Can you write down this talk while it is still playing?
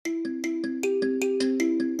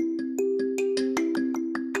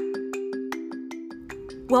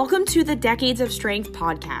Welcome to the Decades of Strength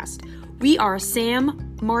podcast. We are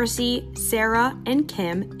Sam, Marcy, Sarah, and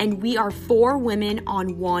Kim, and we are 4 women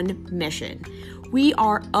on one mission. We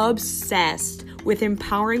are obsessed with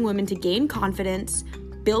empowering women to gain confidence,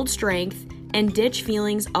 build strength, and ditch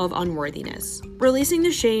feelings of unworthiness. Releasing the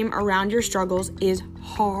shame around your struggles is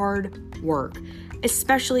hard work,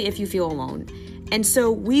 especially if you feel alone. And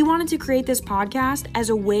so we wanted to create this podcast as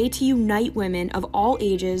a way to unite women of all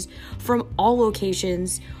ages, from all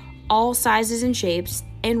locations, all sizes and shapes,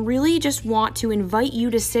 and really just want to invite you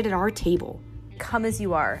to sit at our table. Come as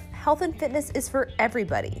you are. Health and fitness is for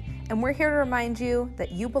everybody. And we're here to remind you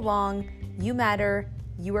that you belong, you matter,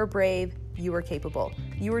 you are brave, you are capable,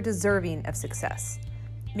 you are deserving of success.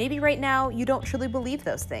 Maybe right now you don't truly believe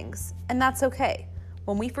those things, and that's okay.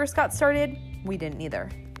 When we first got started, we didn't either.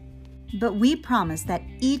 But we promise that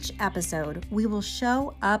each episode we will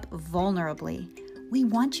show up vulnerably. We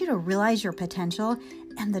want you to realize your potential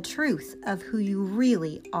and the truth of who you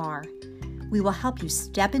really are. We will help you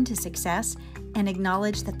step into success and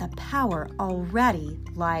acknowledge that the power already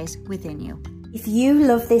lies within you. If you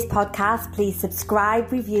love this podcast, please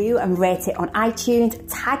subscribe, review, and rate it on iTunes.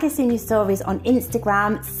 Tag us in your stories on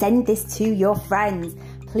Instagram. Send this to your friends.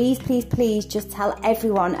 Please, please, please just tell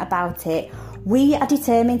everyone about it. We are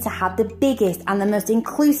determined to have the biggest and the most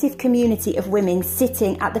inclusive community of women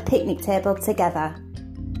sitting at the picnic table together.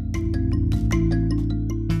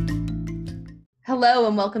 Hello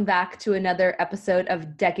and welcome back to another episode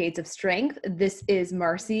of Decades of Strength. This is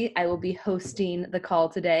Marcy. I will be hosting the call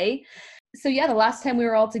today. So the last time we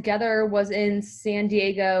were all together was in San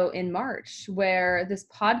Diego in March, where this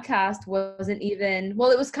podcast wasn't even,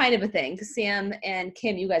 well, it was kind of a thing because Sam and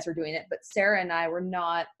Kim, you guys were doing it, but Sarah and I were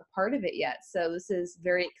not a part of it yet. So this is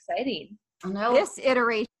very exciting. I know. This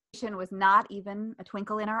iteration was not even a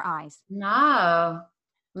twinkle in our eyes. No.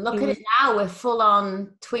 Look at it now. We're full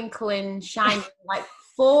on twinkling, shining like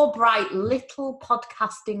 4 bright little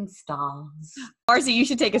podcasting stars. Marcy, you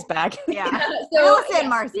should take us back. Yeah.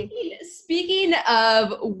 Marcy. Speaking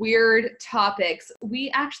of weird topics, we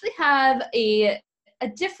actually have a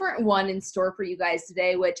different one in store for you guys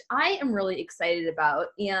today, which I am really excited about.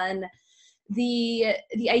 And the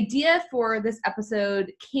idea for this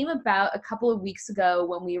episode came about a couple of weeks ago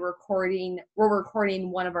when we're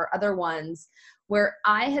recording one of our other ones, where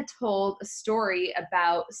I had told a story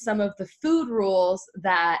about some of the food rules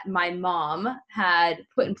that my mom had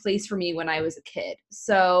put in place for me when I was a kid.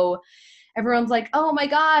 So everyone's like, oh my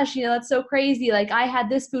gosh, that's so crazy. Like, I had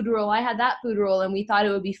this food rule, I had that food rule. And we thought it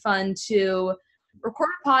would be fun to record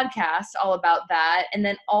a podcast all about that. And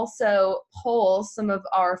then also poll some of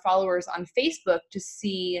our followers on Facebook to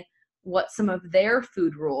see what some of their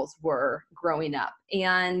food rules were growing up.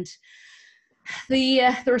 And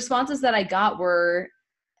the responses that I got were,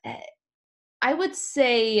 I would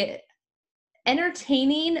say,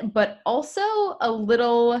 entertaining, but also a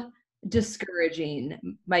little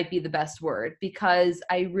discouraging might be the best word, because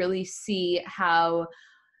I really see how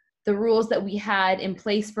the rules that we had in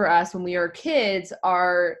place for us when we were kids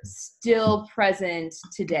are still present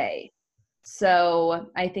today.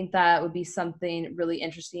 So I think that would be something really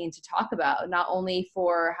interesting to talk about, not only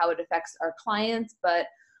for how it affects our clients, but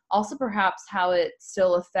also perhaps how it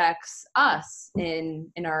still affects us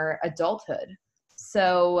in our adulthood.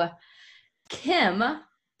 So Kim, I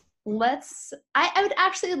would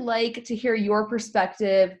actually like to hear your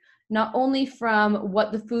perspective, not only from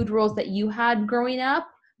what the food rules that you had growing up,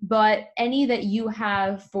 but any that you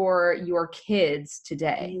have for your kids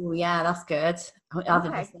today. Ooh, yeah, that's good. I'll do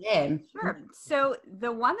the same. Sure. So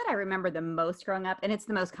the one that I remember the most growing up, and it's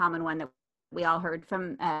the most common one that we all heard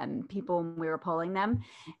from people when we were polling them,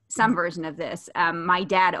 some version of this. My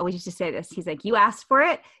dad always used to say this. He's like, you asked for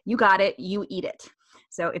it, you got it, you eat it.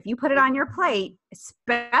 So if you put it on your plate,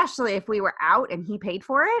 especially if we were out and he paid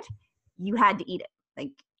for it, you had to eat it. Like,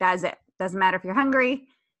 that's it. Doesn't matter if you're hungry,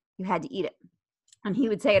 you had to eat it. And he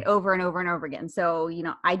would say it over and over and over again. So,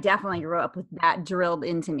 I definitely grew up with that drilled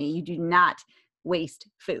into me. You do not waste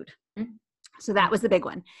food. Mm-hmm. So that was the big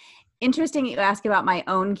one. Interesting you ask about my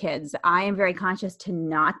own kids. I am very conscious to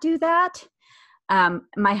not do that.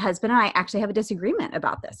 My husband and I actually have a disagreement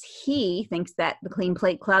about this. He thinks that the Clean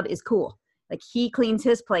Plate Club is cool. Like, he cleans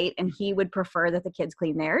his plate and he would prefer that the kids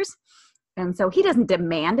clean theirs. And so he doesn't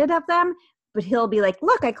demand it of them, but he'll be like,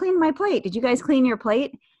 look, I cleaned my plate. Did you guys clean your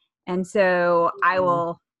plate? And so I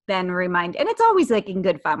will then remind, and it's always like in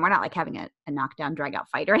good fun. We're not like having a knockdown, drag out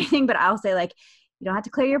fight or anything, but I'll say like, you don't have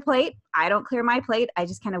to clear your plate. I don't clear my plate. I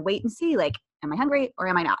just kind of wait and see, like, am I hungry or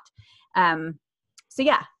am I not? So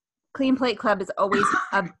yeah, Clean Plate Club is always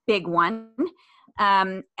a big one.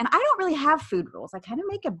 And I don't really have food rules. I kind of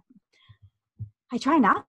make I try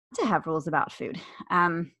not to have rules about food.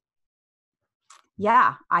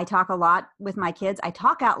 Yeah, I talk a lot with my kids. I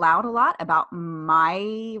talk out loud a lot about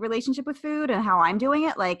my relationship with food and how I'm doing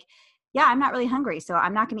it. Like, yeah, I'm not really hungry, so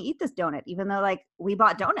I'm not going to eat this donut, even though like we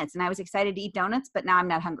bought donuts and I was excited to eat donuts, but now I'm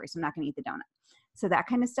not hungry, so I'm not going to eat the donut. So that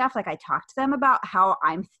kind of stuff, like I talk to them about how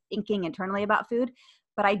I'm thinking internally about food,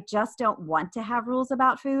 but I just don't want to have rules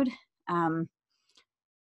about food.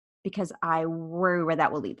 Because I worry where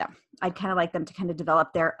that will lead them. I'd kind of like them to kind of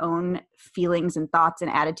develop their own feelings and thoughts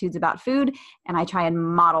and attitudes about food. And I try and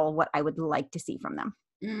model what I would like to see from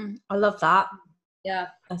them. I love that. Yeah.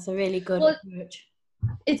 That's a really good approach.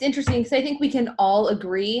 It's interesting because I think we can all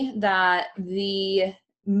agree that the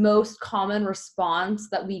most common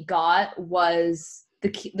response that we got was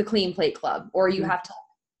the clean plate club, or you have to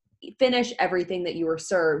finish everything that you were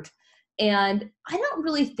served. And I don't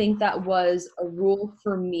really think that was a rule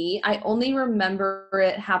for me. I only remember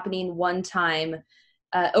it happening one time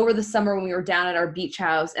over the summer when we were down at our beach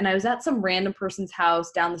house, and I was at some random person's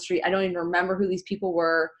house down the street. I don't even remember who these people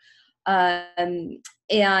were. And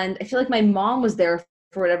I feel like my mom was there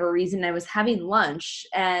for whatever reason. I was having lunch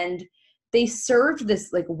and they served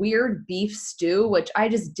this like weird beef stew, which I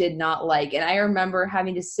just did not like. And I remember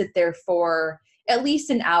having to sit there for at least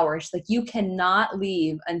an hour. She's like, you cannot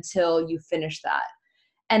leave until you finish that.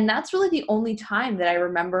 And that's really the only time that I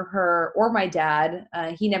remember her or my dad,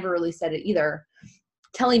 he never really said it either,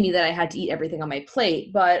 telling me that I had to eat everything on my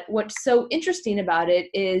plate. But what's so interesting about it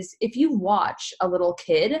is if you watch a little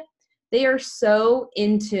kid, they are so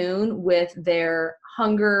in tune with their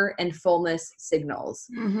hunger and fullness signals.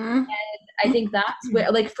 And I think that's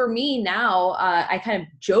where, like for me now, I kind of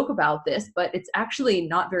joke about this, but it's actually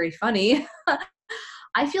not very funny.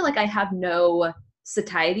 I feel like I have no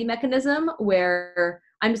satiety mechanism where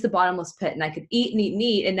I'm just a bottomless pit and I could eat and eat and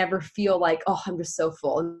eat and never feel like, oh, I'm just so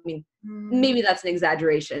full. I mean, maybe that's an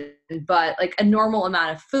exaggeration, but like a normal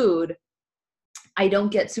amount of food, I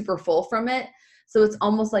don't get super full from it. So it's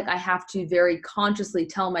almost like I have to very consciously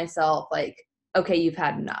tell myself like, okay, you've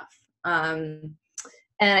had enough. And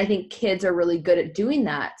I think kids are really good at doing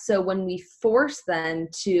that. So when we force them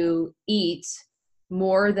to eat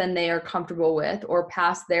more than they are comfortable with or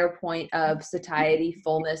past their point of satiety,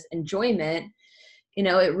 fullness, enjoyment, you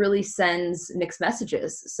know, it really sends mixed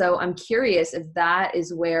messages. So I'm curious if that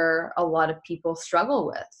is where a lot of people struggle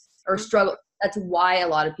with or struggle. That's why a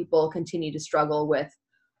lot of people continue to struggle with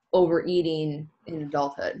overeating in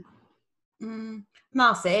adulthood.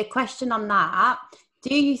 Marcy, a question on that.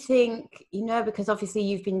 Do you think, you know, because obviously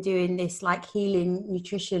you've been doing this like healing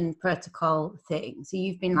nutrition protocol thing, so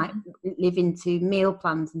you've been like living to meal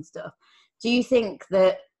plans and stuff. Do you think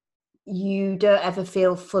that you don't ever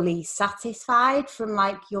feel fully satisfied from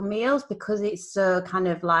like your meals because it's so kind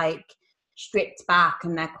of like stripped back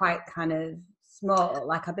and they're quite kind of small?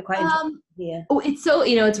 Like I'd be quite interested here. Oh, it's so,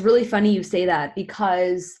 you know, it's really funny you say that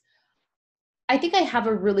because I think I have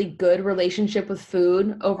a really good relationship with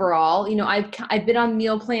food overall. You know, I've been on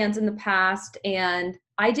meal plans in the past and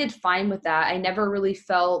I did fine with that. I never really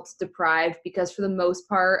felt deprived because for the most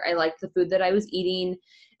part, I liked the food that I was eating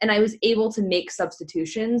and I was able to make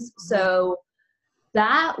substitutions. So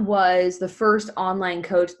that was the first online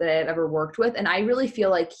coach that I've ever worked with. And I really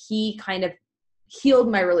feel like he kind of healed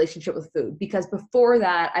my relationship with food because before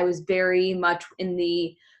that, I was very much in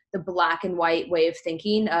the black and white way of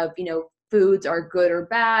thinking of, you know, foods are good or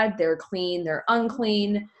bad, they're clean, they're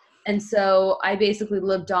unclean. And so I basically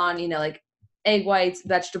lived on, you know, like egg whites,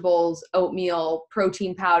 vegetables, oatmeal,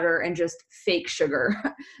 protein powder, and just fake sugar.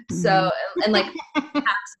 So, and like packs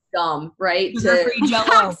of gum, right?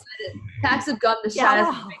 Packs of gum to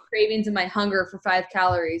satisfy my cravings and my hunger for 5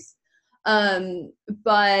 calories.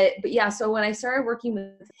 But yeah, so when I started working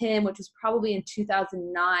with him, which was probably in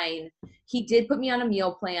 2009, he did put me on a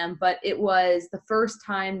meal plan, but it was the first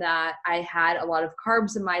time that I had a lot of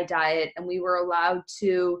carbs in my diet and we were allowed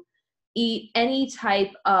to eat any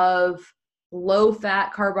type of low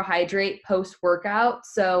fat carbohydrate post workout.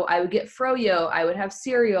 So I would get froyo, I would have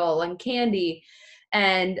cereal and candy,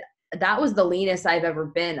 and that was the leanest I've ever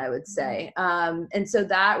been, I would say. And so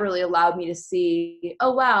that really allowed me to see,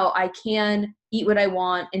 oh, wow, I can eat what I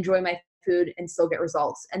want, enjoy my food, and still get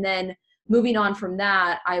results. And then moving on from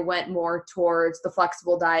that, I went more towards the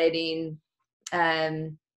flexible dieting,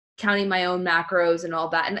 counting my own macros and all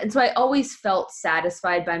that. And so I always felt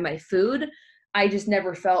satisfied by my food. I just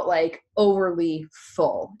never felt like overly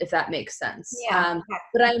full, if that makes sense. Yeah.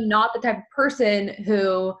 But I'm not the type of person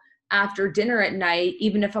who after dinner at night,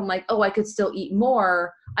 even if I'm like, oh, I could still eat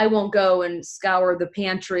more, I won't go and scour the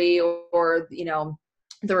pantry or you know,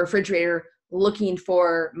 the refrigerator looking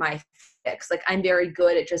for my fix. Like I'm very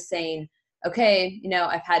good at just saying, okay, you know,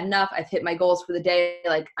 I've had enough. I've hit my goals for the day.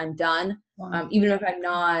 Like, I'm done. Wow. Even if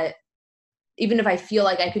I feel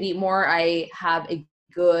like I could eat more, I have a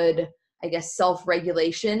good, I guess,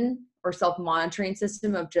 self-regulation or self-monitoring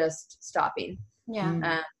system of just stopping.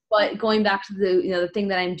 Yeah. But going back to the thing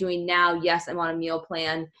that I'm doing now, yes, I'm on a meal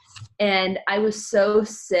plan, and I was so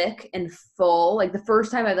sick and full. Like, the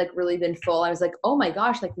first time I've like really been full, I was like, oh my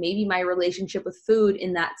gosh, like maybe my relationship with food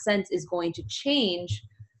in that sense is going to change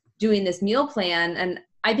doing this meal plan. And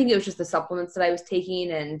I think it was just the supplements that I was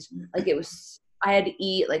taking, and like I had to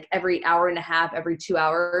eat like every hour and a half, every 2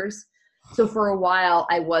 hours. So for a while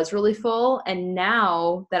I was really full. And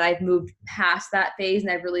now that I've moved past that phase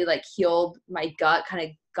and I've really like healed my gut, kind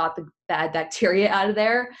of got the bad bacteria out of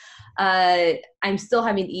there, I'm still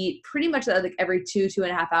having to eat pretty much like every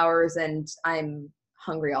 2.5 hours, and I'm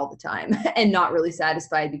hungry all the time and not really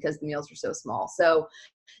satisfied because the meals are so small. So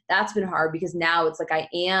that's been hard, because now it's like I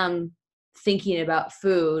am thinking about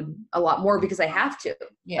food a lot more because I have to.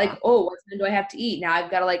 Like, oh, what time do I have to eat? Now I've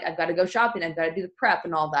got to go shopping. I've got to do the prep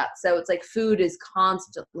and all that. So it's like food is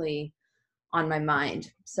constantly on my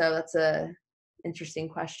mind. So that's a interesting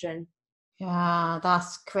question. Yeah,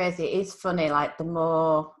 that's crazy. It's funny, like the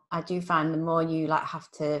more I do find, the more you like have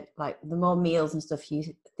to, like the more meals and stuff you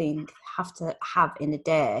think have to have in a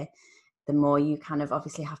day, the more you kind of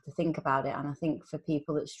obviously have to think about it. And I think for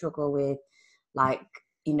people that struggle with like,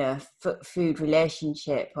 you know, food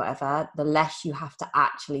relationship, whatever, the less you have to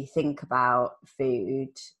actually think about food,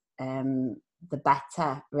 the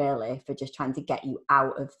better, really, for just trying to get you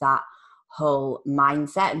out of that whole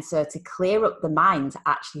mindset. And so to clear up the mind, to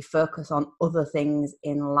actually focus on other things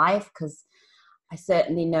in life, because I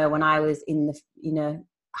certainly know when I was in the, you know,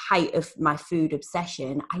 height of my food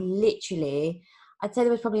obsession, I'd say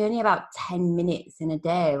there was probably only about 10 minutes in a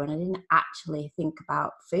day when I didn't actually think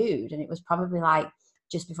about food. And it was probably like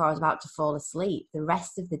just before I was about to fall asleep. The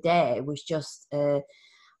rest of the day was just,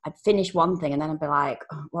 I'd finish one thing and then I'd be like,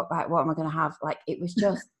 oh, what am I going to have? Like, it was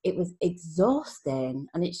exhausting.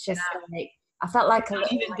 And it's just like, I felt like you're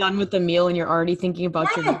not even done with the meal and you're already thinking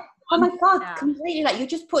about your. Oh my God, completely. Like, you're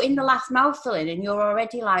just putting the last mouthful in and you're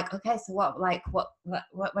already like, okay, so what,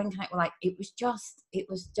 when can I, like, it was just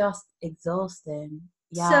exhausting.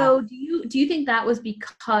 Yeah. So do you think that was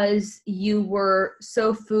because you were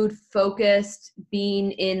so food focused,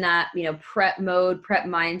 being in that, you know, prep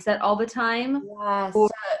mindset all the time? Yes. Or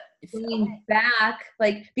going back,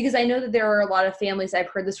 like, because I know that there are a lot of families, I've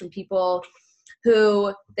heard this from people,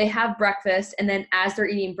 who they have breakfast, and then as they're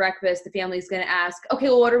eating breakfast, the family's going to ask, okay,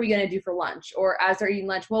 well, what are we going to do for lunch? Or as they're eating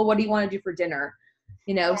lunch, well, what do you want to do for dinner?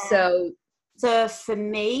 You know, So for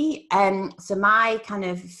me, so my kind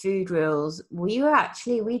of food rules, we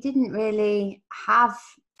didn't really have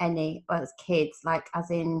any as kids, like as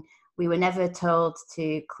in we were never told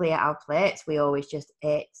to clear our plates. We always just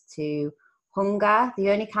ate to hunger. The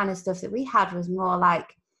only kind of stuff that we had was more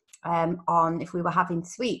like on, if we were having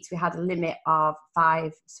sweets, we had a limit of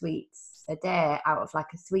 5 sweets a day out of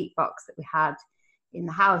like a sweet box that we had in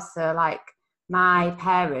the house. So like my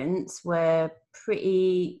parents were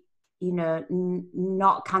pretty, you know,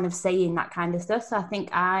 not kind of saying that kind of stuff. So I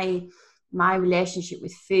think my relationship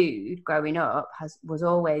with food growing up was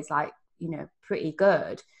always like, you know, pretty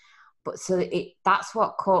good. But so that's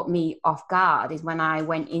what caught me off guard, is when I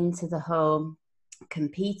went into the whole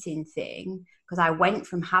competing thing, because I went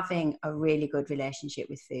from having a really good relationship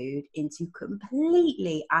with food into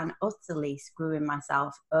completely and utterly screwing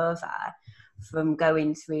myself over from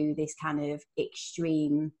going through this kind of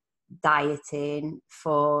extreme dieting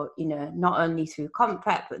for, you know, not only through comp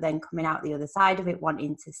prep, but then coming out the other side of it,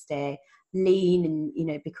 wanting to stay lean and, you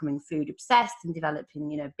know, becoming food obsessed and developing,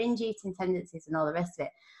 you know, binge eating tendencies and all the rest of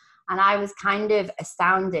it. And I was kind of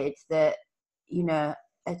astounded that, you know,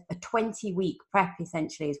 a 20-week prep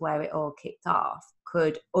essentially is where it all kicked off,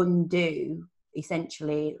 could undo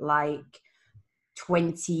essentially like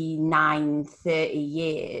 29, 30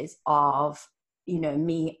 years of, you know,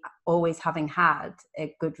 me always having had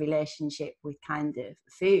a good relationship with kind of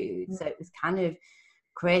food. So it was kind of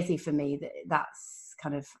crazy for me that that's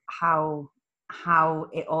kind of how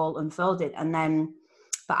it all unfolded. And then,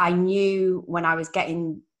 but I knew when I was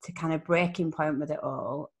getting to kind of breaking point with it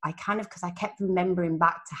all, I kind of, because I kept remembering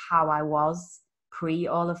back to how I was pre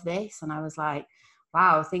all of this, and I was like,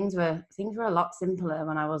 wow, things were a lot simpler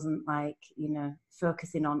when I wasn't like, you know,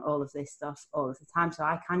 focusing on all of this stuff all of the time. So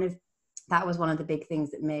I kind of, that was one of the big things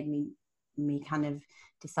that made me kind of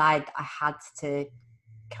decide I had to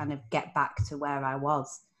kind of get back to where I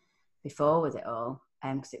was before with it all,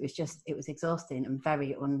 because it was exhausting and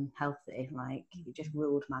very unhealthy. Like, it just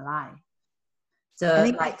ruled my life. So I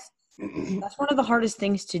think that's one of the hardest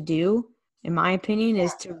things to do in my opinion,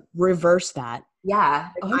 is to reverse that. Yeah,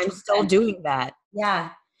 Like, I'm still doing that. Yeah,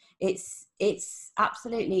 it's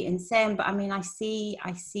absolutely insane. But I mean, I see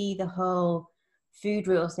the whole food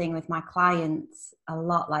rules thing with my clients a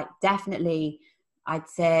lot. Like, definitely, I'd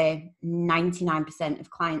say 99% of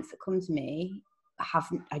clients that come to me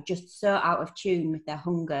are just so out of tune with their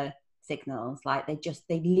hunger signals. Like, they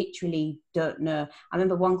literally don't know. I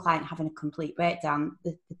remember one client having a complete breakdown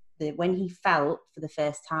when he felt for the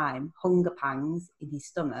first time hunger pangs in his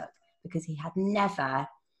stomach, because he had never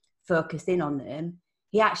focused in on them.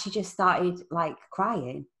 He actually just started like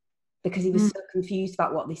crying because he was so confused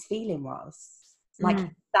about what this feeling was. Like,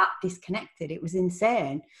 that disconnected. It was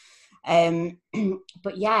insane.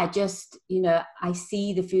 But yeah, just, you know, I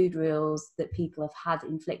see the food rules that people have had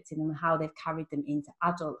inflicted and how they've carried them into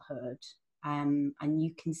adulthood. And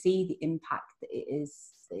you can see the impact that it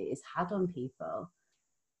is had on people.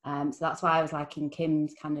 So that's why I was liking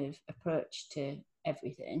Kim's kind of approach to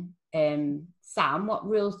everything. Sam, what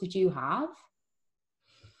rules did you have?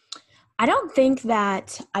 I don't think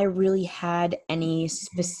that I really had any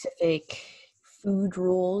specific food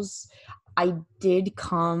rules. I did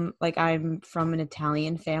I'm from an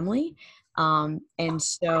Italian family. And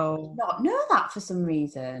so. I did not know that for some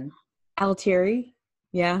reason. Altieri.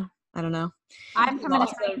 Yeah. I don't know. I'm from an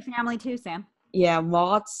Italian family too, Sam. Yeah.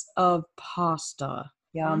 Lots of pasta.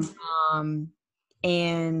 Yum.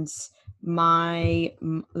 And my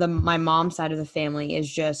mom's side of the family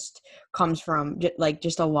comes from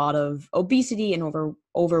just a lot of obesity and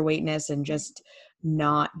overweightness and just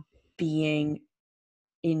not being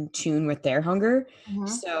in tune with their hunger.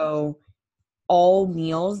 So all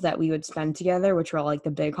meals that we would spend together, which were all like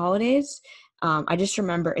the big holidays, I just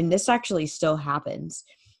remember, and this actually still happens,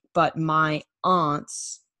 but my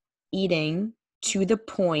aunts eating to the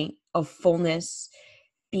point of fullness,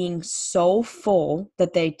 being so full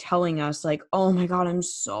that they telling us like, oh my God, I'm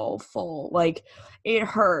so full. Like, it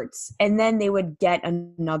hurts. And then they would get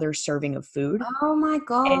another serving of food. Oh my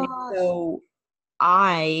God. And so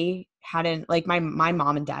I hadn't, like, my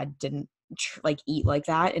mom and dad didn't eat like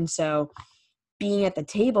that. And so being at the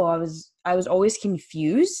table, I was always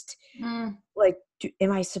confused. Like,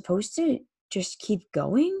 am I supposed to just keep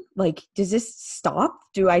going? Like, does this stop?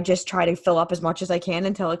 Do I just try to fill up as much as I can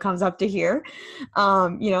until it comes up to here?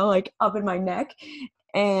 Like up in my neck.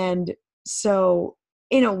 And so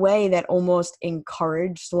in a way that almost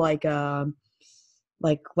encouraged let's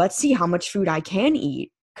see how much food I can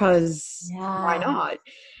eat. 'Cause why not?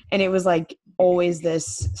 And it was like always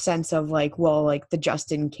this sense of like, well, like the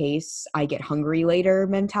just in case I get hungry later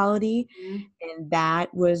mentality. And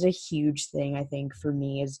that was a huge thing, I think, for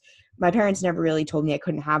me. Is my parents never really told me I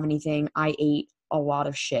couldn't have anything. I ate a lot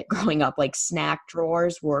of shit growing up. Like, snack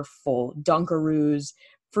drawers were full. Dunkaroos,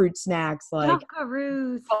 fruit snacks, like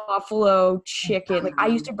Dunkaroos, buffalo chicken. Like, I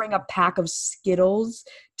used to bring a pack of Skittles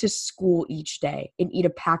to school each day and eat a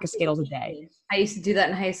pack of Skittles a day. I used to do that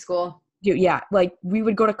in high school. Yeah, like we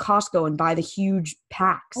would go to Costco and buy the huge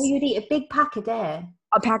packs. Oh, you'd eat a big pack a day?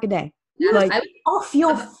 A pack a day. Yeah, like, off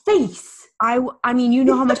your face. I mean, you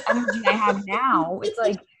know how much energy I have now. It's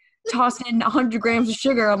like tossing in 100 grams of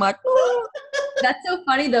sugar. I'm like, oh. That's so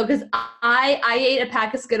funny though, because I ate a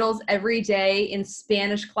pack of Skittles every day in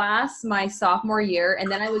Spanish class my sophomore year,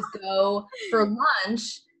 and then I would go for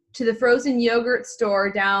lunch to the frozen yogurt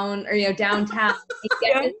store downtown. And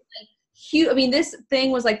get this, huge. I mean, this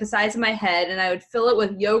thing was like the size of my head, and I would fill it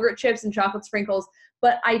with yogurt chips and chocolate sprinkles.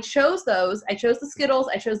 But I chose those. I chose the Skittles.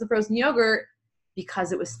 I chose the frozen yogurt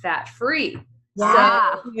because it was fat free.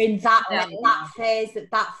 Yeah, so, in that phase, it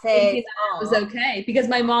was okay because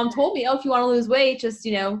my mom told me, "Oh, if you want to lose weight, just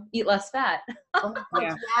eat less fat." Oh,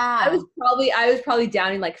 yeah. I was probably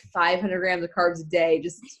downing like 500 grams of carbs a day,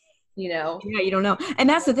 just Yeah, you don't know, and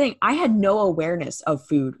that's the thing. I had no awareness of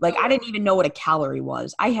food. Like, I didn't even know what a calorie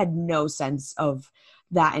was. I had no sense of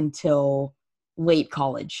that until late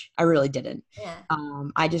college. I really didn't. Yeah.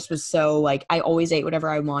 I just was so like, I always ate whatever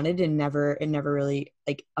I wanted, and it never really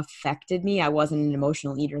like affected me. I wasn't an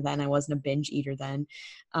emotional eater then. I wasn't a binge eater then.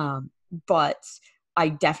 But I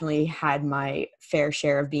definitely had my fair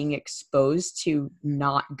share of being exposed to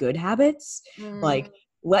not good habits. Like,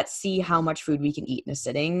 let's see how much food we can eat in a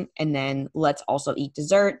sitting, and then let's also eat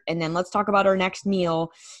dessert, and then let's talk about our next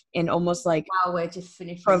meal, and almost like, wow, we're just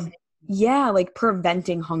finishing. Like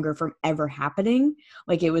preventing hunger from ever happening.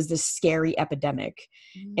 Like, it was this scary epidemic.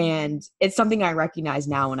 And it's something I recognize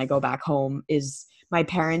now when I go back home, is my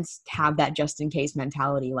parents have that just in case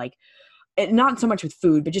mentality. Like, not so much with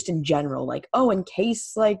food, but just in general, like, oh, in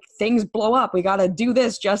case like things blow up, we got to do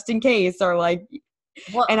this just in case. Or like,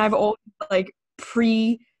 and I've always like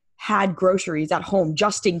had groceries at home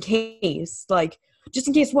just in case. Like, just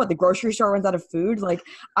in case what? The grocery store runs out of food? Like,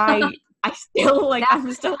 I still, like,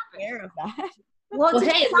 I'm still aware of that. Well,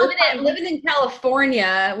 hey, living in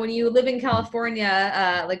California, when you live in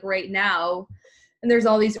California, like right now, and there's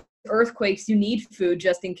all these earthquakes, you need food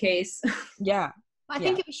just in case. Yeah. I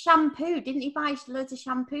think it was shampoo. Didn't you buy loads of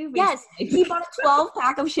shampoo recently? Yes, he bought a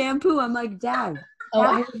 12-pack of shampoo. I'm like, Dad, Oh,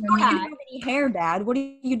 I you don't even have any hair, Dad. What are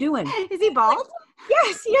you doing? Is he bald?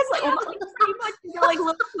 Yes, he has like pretty much like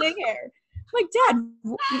little twig hair. I'm like, Dad,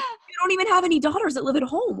 you don't even have any daughters that live at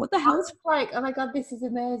home. What the I hell? was like, oh my God, this is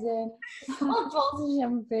amazing. Oh, balls of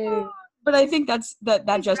shampoo. But I think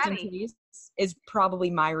that just in ready. case is probably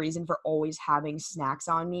my reason for always having snacks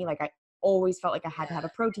on me. Like, I always felt like I had to have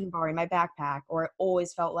a protein bar in my backpack, or I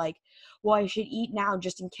always felt like, well, I should eat now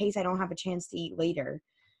just in case I don't have a chance to eat later.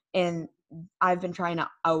 And I've been trying to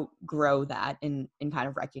outgrow that and kind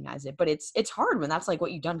of recognize it. But it's hard when that's like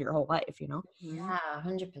what you've done for your whole life, you know? Yeah,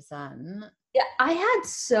 100%. Yeah, I had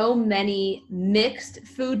so many mixed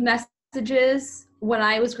food messages when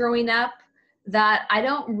I was growing up that I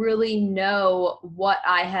don't really know what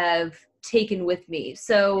I have taken with me.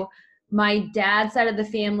 So my dad's side of the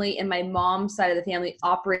family and my mom's side of the family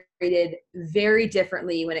operated very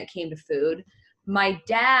differently when it came to food. My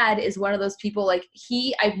dad is one of those people, like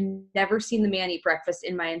I've never seen the man eat breakfast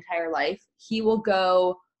in my entire life. He will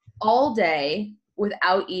go all day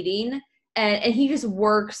without eating, and he just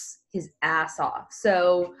works his ass off.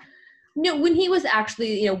 So, when he was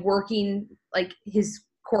actually, working like his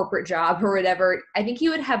corporate job or whatever, I think he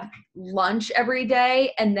would have lunch every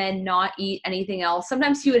day and then not eat anything else.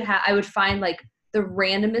 Sometimes I would find like the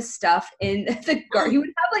randomest stuff in the he would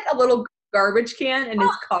have like a little garbage can in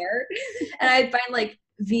his car, and I'd find like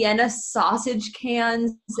Vienna sausage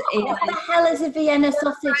cans. And What the hell is a Vienna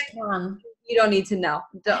sausage can? you don't need to know.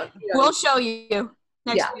 We'll show you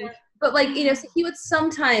next week. But like, so he would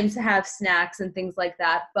sometimes have snacks and things like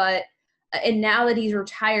that. But, and now that he's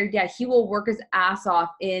retired, yeah, he will work his ass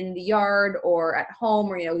off in the yard or at home,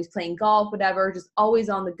 or, he's playing golf, whatever, just always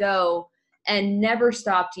on the go, and never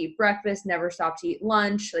stop to eat breakfast, never stop to eat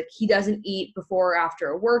lunch. Like, he doesn't eat before or after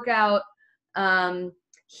a workout.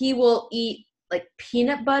 He will eat like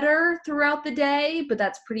peanut butter throughout the day, but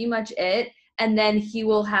that's pretty much it. And then he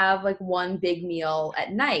will have like one big meal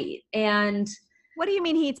at night. And What do you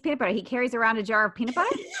mean he eats peanut butter? He carries around a jar of peanut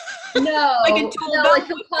butter? no, Like a tool belt.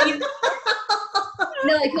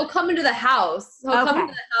 He'll come into the house. He'll come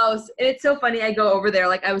into the house. And it's so funny. I go over there.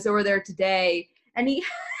 Like, I was over there today, and he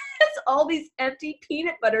has all these empty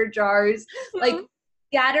peanut butter jars, like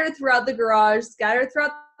scattered throughout the garage, scattered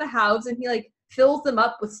throughout the house, and he like fills them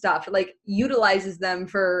up with stuff, like utilizes them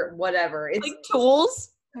for whatever. It's Like tools?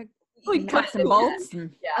 Like nuts and bolts? yeah.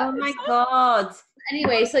 Oh my God.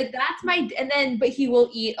 Anyway, so like that's but he will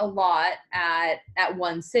eat a lot at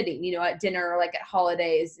one sitting, at dinner or like at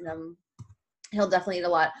holidays, he'll definitely eat a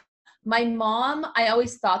lot. My mom, I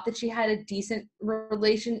always thought that she had a decent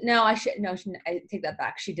relation. I take that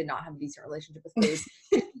back. She did not have a decent relationship with food.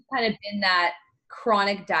 She's kind of been that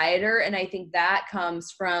chronic dieter. And I think that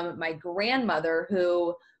comes from my grandmother,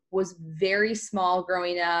 who was very small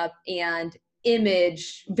growing up and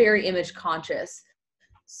very image conscious.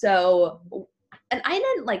 So, and I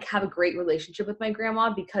didn't like have a great relationship with my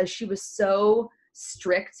grandma because she was so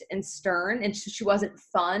strict and stern, and she wasn't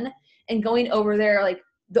fun. And going over there, like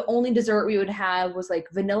the only dessert we would have was like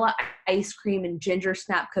vanilla ice cream and ginger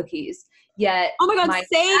snap cookies. Yet, Oh my God,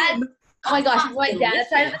 same. oh my gosh, my dad's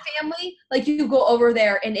side of the family, like you go over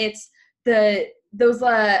there and it's those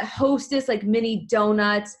Hostess like mini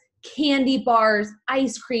donuts, candy bars,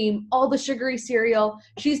 ice cream, all the sugary cereal.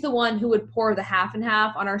 She's the one who would pour the half and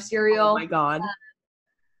half on our cereal. Oh my God.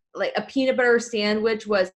 Like a peanut butter sandwich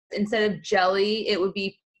was, instead of jelly, it would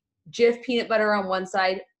be Jif peanut butter on one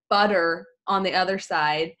side, butter on the other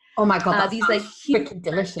side. Oh my God. These like freaking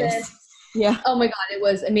delicious. Yeah. Oh my God, it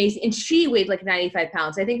was amazing. And she weighed like 95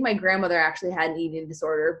 pounds. I think my grandmother actually had an eating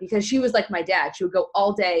disorder because she was like my dad. She would go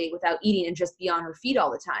all day without eating and just be on her feet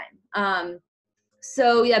all the time.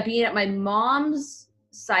 So yeah, being at my mom's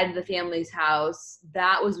side of the family's house,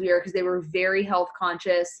 that was weird because they were very health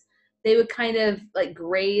conscious. They would kind of like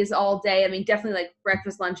graze all day. I mean, definitely like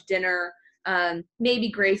breakfast, lunch, dinner, maybe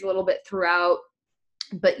graze a little bit throughout,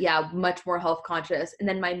 but yeah, much more health conscious. And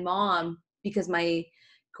then my mom, because my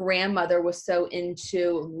grandmother was so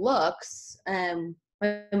into looks,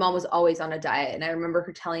 my mom was always on a diet. And I remember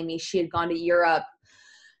her telling me she had gone to Europe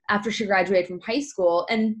after she graduated from high school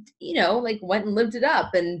and, like went and lived it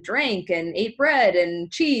up and drank and ate bread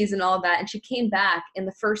and cheese and all that. And she came back, and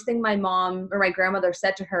the first thing my mom or my grandmother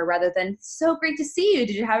said to her, rather than, "So great to see you.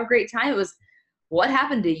 Did you have a great time?" It was, what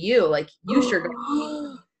happened to you? Like, you sure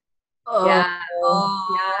got yeah.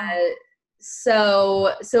 So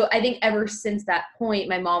I think ever since that point,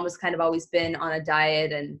 my mom was kind of always been on a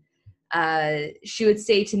diet, and she would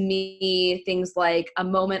say to me things like, a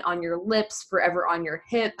moment on your lips, forever on your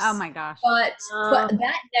hips. Oh my gosh. But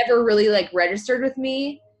that never really like registered with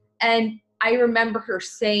me. And I remember her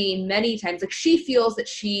saying many times, like, she feels that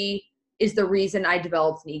she is the reason I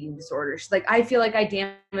developed an eating disorder. She's like, I feel like I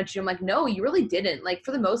damaged you. I'm like, no, you really didn't. Like,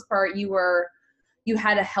 for the most part, you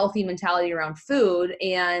had a healthy mentality around food,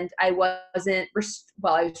 and I wasn't,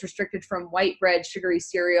 I was restricted from white bread, sugary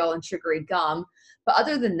cereal, and sugary gum. But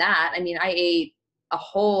other than that, I mean, I ate a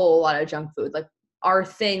whole lot of junk food. Like, our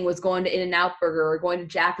thing was going to In-N-Out Burger or going to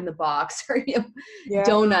Jack in the Box or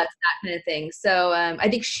donuts, that kind of thing. So I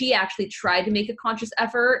think she actually tried to make a conscious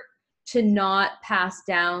effort to not pass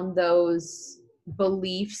down those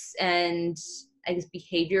beliefs and, I guess,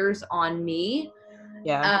 behaviors on me.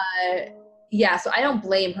 So I don't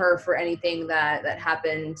blame her for anything that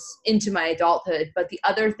happened into my adulthood. But the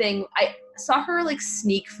other thing, I saw her like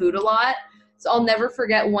sneak food a lot. So I'll never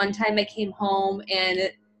forget one time I came home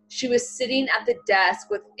and she was sitting at the desk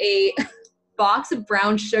with a box of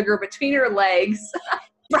brown sugar between her legs.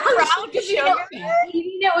 Brown sugar?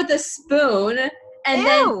 Eating it with a spoon. And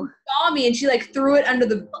then she saw me and she like threw it under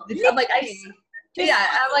the I'm like, I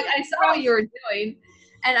saw what you were doing.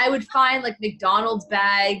 And I would find like McDonald's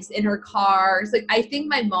bags in her car. So, like, I think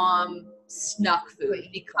my mom snuck food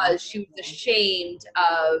because she was ashamed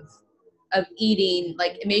of eating,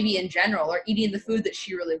 like, maybe in general, or eating the food that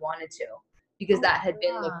she really wanted to, because that had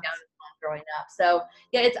been looked down upon growing up. So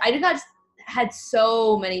yeah, I just had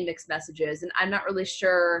so many mixed messages, and I'm not really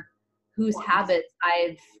sure whose habits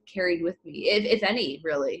I've carried with me, if any,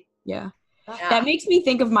 really. Yeah. That makes me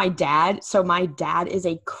think of my dad. So my dad is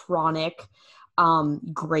a chronic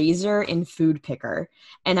grazer and food picker.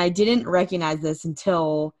 And I didn't recognize this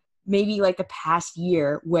until maybe like the past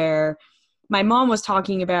year, where my mom was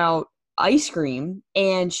talking about ice cream,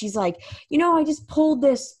 and she's like, I just pulled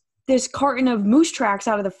this carton of Moose Tracks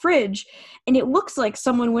out of the fridge, and it looks like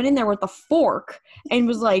someone went in there with a fork and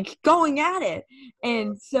was like going at it.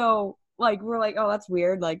 And so like, we're like, oh, that's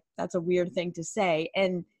weird. Like, that's a weird thing to say.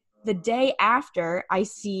 And the day after, I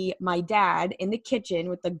see my dad in the kitchen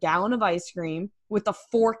with a gallon of ice cream with a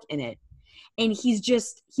fork in it. And he's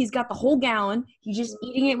got the whole gallon. He's just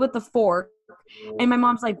eating it with a fork. And my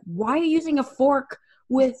mom's like, why are you using a fork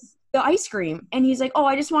with the ice cream? And he's like, oh,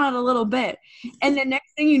 I just wanted a little bit. And the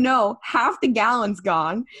next thing you know, half the gallon's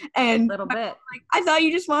gone. And little bit. Like, I thought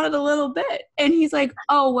you just wanted a little bit. And he's like,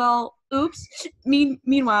 oh, well, oops.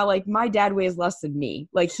 Meanwhile, like, my dad weighs less than me.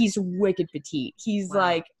 Like, he's wicked petite. He's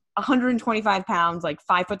like 125 pounds, like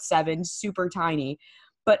 5'7", super tiny.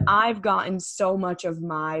 But I've gotten so much of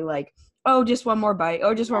my like, oh, just one more bite.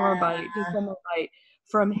 Oh, just one more bite. Just one more bite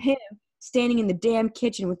from him standing in the damn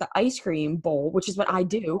kitchen with the ice cream bowl, which is what I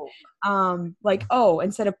do. Like, oh,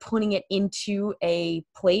 instead of putting it into a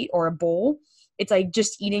plate or a bowl, it's like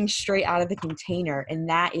just eating straight out of the container. And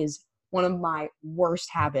that is one of my worst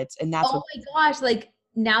habits. And that's my gosh. Like,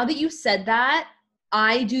 now that you said that,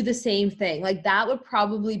 I do the same thing. Like, that would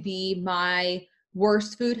probably be my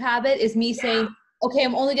worst food habit, is me saying, okay,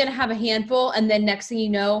 I'm only going to have a handful. And then next thing you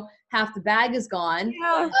know, half the bag is gone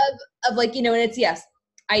of like, and it's,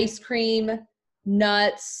 ice cream,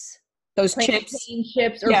 nuts, those chips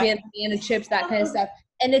or banana chips, that kind of stuff.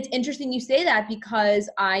 And it's interesting you say that, because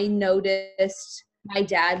I noticed my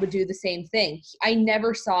dad would do the same thing. I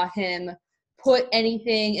never saw him put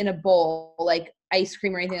anything in a bowl, like ice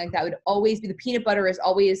cream or anything like that. It would always be, the peanut butter is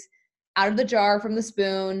always out of the jar from the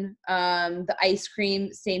spoon. The ice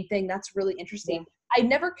cream, same thing. That's really interesting. I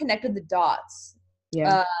never connected the dots.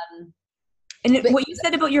 Yeah. And what you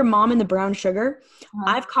said about your mom and the brown sugar,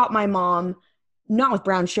 I've caught my mom not with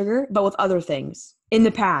brown sugar, but with other things in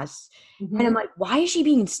the past. Mm-hmm. And I'm like, why is she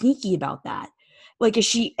being sneaky about that? Like, is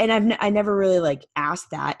she, and I never really like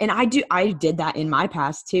asked that. And I did that in my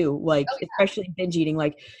past too. Like, especially binge eating,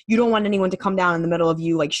 like, you don't want anyone to come down in the middle of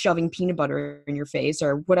you, like shoving peanut butter in your face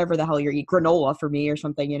or whatever the hell you're eating, granola for me or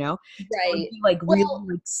something, Right. So be, like, really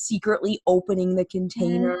like secretly opening the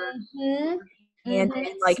container. Mm-hmm. And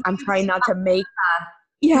like, I'm trying not to make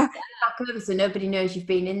back over so nobody knows you've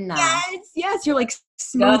been in there. Yes, you're like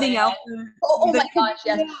smoothing out. Oh my gosh,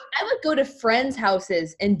 yes. I would go to friends'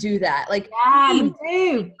 houses and do that. Like, me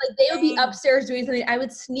too. Like, they would be upstairs doing something. I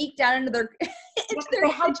would sneak down into their they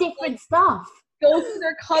had different stuff. Go through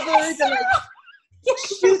their cupboards and like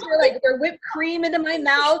shoot their whipped cream into my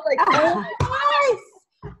mouth. Like, oh my gosh.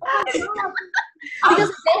 Because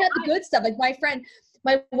they had the good stuff. Like, my friend,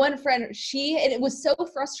 my one friend, and it was so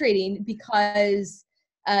frustrating because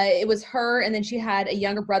it was her, and then she had a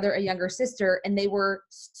younger brother, a younger sister, and they were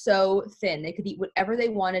so thin. They could eat whatever they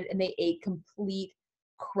wanted, and they ate complete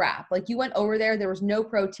crap. Like, you went over there was no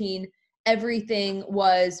protein. Everything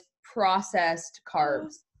was processed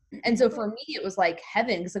carbs. And so for me, it was like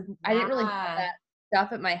heaven, because I didn't really have that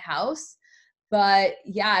stuff at my house. But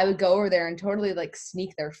yeah, I would go over there and totally like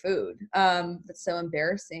sneak their food. That's so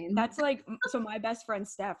embarrassing. That's like, so my best friend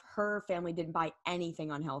Steph, her family didn't buy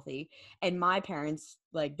anything unhealthy. And my parents,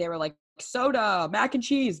 like, they were like, soda, mac and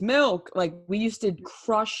cheese, milk. Like, we used to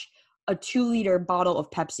crush a 2-liter bottle of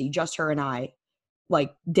Pepsi, just her and I,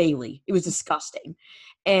 like, daily. It was disgusting.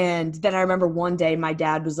 And then I remember one day my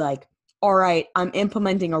dad was like, all right, I'm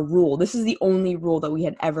implementing a rule. This is the only rule that we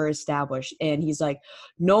had ever established. And he's like,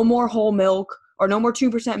 no more whole milk, or no more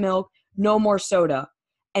 2% milk, no more soda.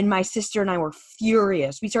 And my sister and I were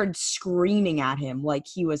furious. We started screaming at him like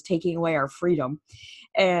he was taking away our freedom.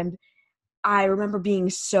 And I remember being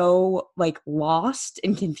so like lost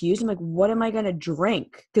and confused. I'm like, what am I going to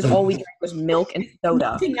drink? Because all we drank was milk and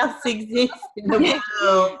soda. Nothing else exists in the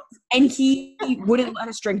world. And he wouldn't let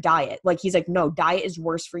us drink diet. Like, he's like, no, diet is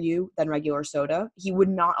worse for you than regular soda. He would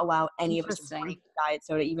not allow any of us to drink diet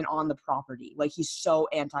soda, even on the property. Like, he's so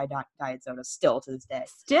anti-diet soda still to this day.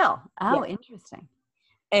 Still. Oh, yeah. Interesting.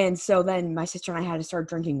 And so then my sister and I had to start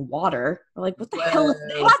drinking water. We're like, what the hell is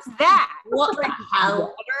this? What's that? What the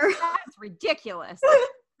hell? Water? That's ridiculous.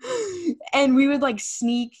 And we would like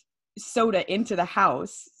sneak soda into the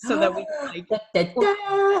house so that we could, like,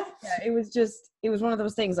 yeah, it was one of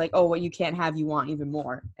those things like, oh, what you can't have, you want even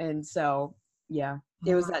more. And so, yeah,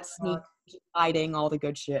 it was that sneak hiding all the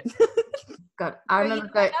good shit. God, I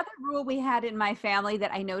remember another rule we had in my family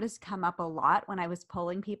that I noticed come up a lot when I was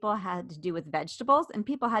polling people had to do with vegetables, and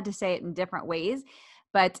people had to say it in different ways.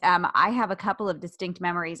 But I have a couple of distinct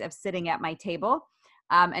memories of sitting at my table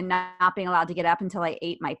and not being allowed to get up until I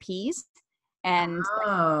ate my peas. And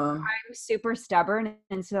I'm super stubborn.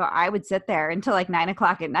 And so I would sit there until like 9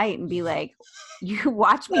 o'clock at night and be like, you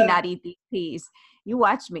watch me not eat these peas. You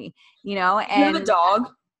watch me, you know. And you have a dog?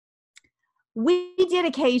 We did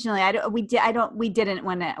occasionally. We didn't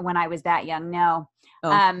when I was that young. No.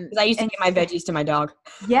 Because I used to give my veggies to my dog.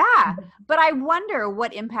 Yeah. But I wonder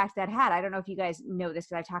what impact that had. I don't know if you guys know this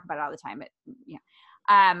because I talk about it all the time. But yeah.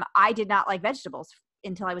 I did not like vegetables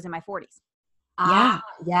until I was in my 40s. Yeah.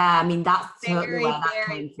 I mean, that's totally where that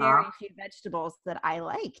came from. Very few vegetables that I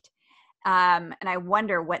liked. And I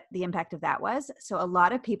wonder what the impact of that was. So a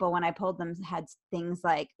lot of people, when I polled them, had things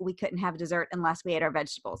like, we couldn't have dessert unless we ate our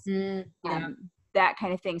vegetables. That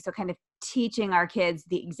kind of thing. So kind of teaching our kids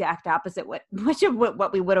the exact opposite, what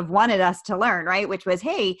we would have wanted us to learn, right? Which was,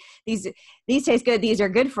 hey, these taste good. These are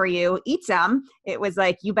good for you. Eat some. It was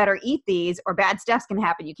like, you better eat these or bad stuff can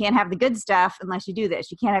happen. You can't have the good stuff unless you do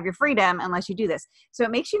this. You can't have your freedom unless you do this. So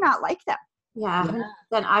it makes you not like them. Yeah.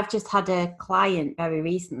 Then I've just had a client very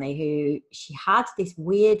recently who she had this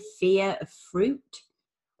weird fear of fruit.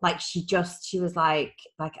 Like she was like,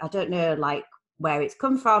 I don't know, like where it's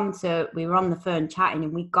come from. So we were on the phone chatting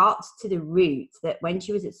and we got to the root that when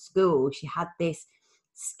she was at school, she had this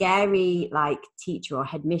scary like teacher or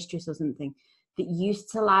headmistress or something that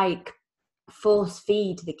used to like force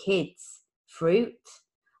feed the kids fruit.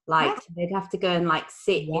 Like they'd have to go and like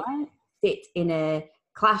sit in a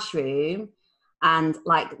classroom and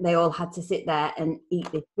like they all had to sit there and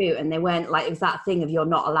eat this fruit, and they weren't like, it was that thing of you're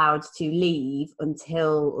not allowed to leave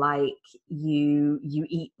until like you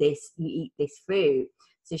eat this fruit.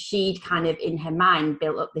 So she'd kind of in her mind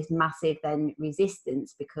built up this massive then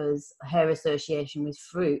resistance because her association with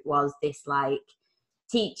fruit was this like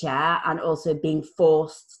teacher and also being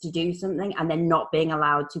forced to do something and then not being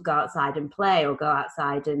allowed to go outside and play or go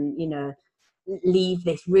outside and, you know, leave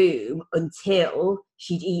this room until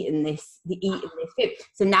she'd eaten this food.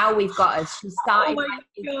 So now we've got her, she started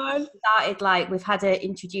we've had her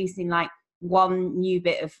introducing like one new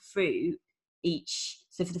bit of fruit each.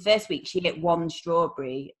 So for the first week she ate one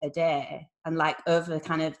strawberry a day, and like over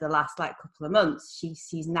kind of the last like couple of months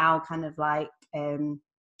she's now kind of like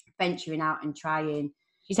venturing out and trying.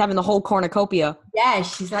 She's having the whole cornucopia. Yeah,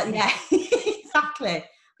 she's like, yeah, exactly.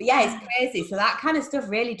 But yeah, it's crazy. So that kind of stuff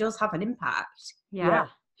really does have an impact. Yeah.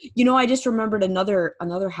 You know, I just remembered another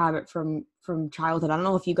habit from childhood. I don't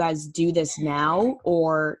know if you guys do this now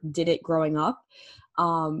or did it growing up,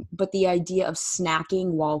 but the idea of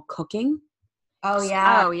snacking while cooking. Oh,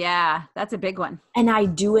 yeah. Oh, yeah. That's a big one. And I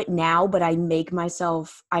do it now, but I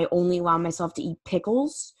only allow myself to eat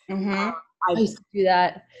pickles. Mm-hmm. I used to do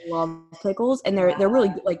that. I love pickles, and they're really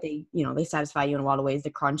good. Like they satisfy you in a lot of ways, the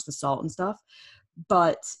crunch, the salt and stuff.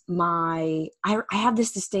 but I have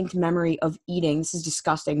this distinct memory of eating. This is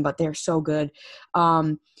disgusting, but they're so good.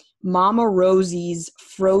 Mama Rosie's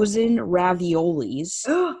frozen raviolis.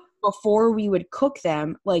 Before we would cook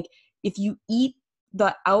them, like if you eat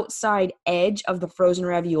the outside edge of the frozen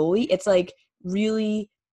ravioli, it's like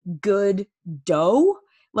really good dough,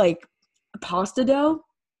 like pasta dough.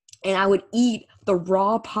 And I would eat the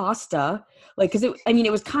raw pasta, like, because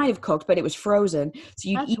it was kind of cooked, but it was frozen. So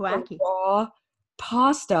you'd eat the raw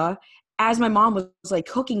pasta as my mom was like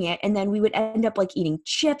cooking it. And then we would end up like eating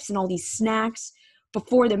chips and all these snacks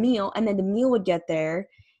before the meal. And then the meal would get there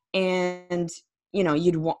and, you know,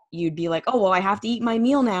 you'd be like, oh, well, I have to eat my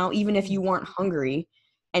meal now, even if you weren't hungry.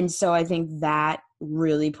 And so I think that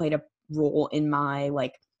really played a role in my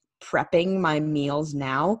like prepping my meals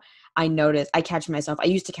now. I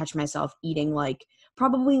used to catch myself eating like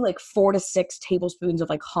probably like 4 to 6 tablespoons of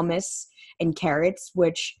like hummus and carrots,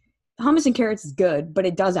 which hummus and carrots is good, but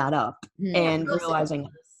it does add up. And realizing,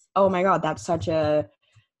 oh my God,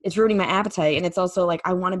 it's ruining my appetite. And it's also like,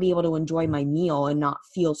 I want to be able to enjoy my meal and not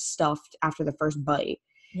feel stuffed after the first bite.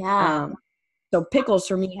 Yeah. So pickles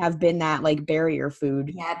for me have been that like barrier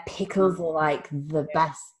food. Yeah, pickles are like the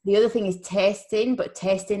best. The other thing is tasting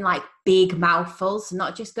like big mouthfuls. So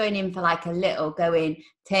not just going in for like a little,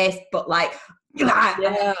 taste, but like, and then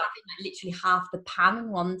having like literally half the pan in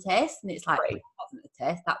one taste. And it's like, that wasn't a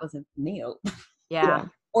taste, that was a meal. Yeah.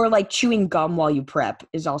 Or like chewing gum while you prep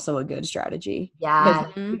is also a good strategy. Yeah.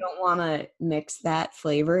 You don't want to mix that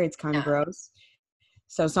flavor. It's kind of gross.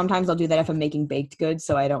 So sometimes I'll do that if I'm making baked goods,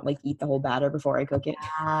 so I don't like eat the whole batter before I cook it.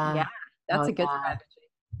 Yeah, that's a good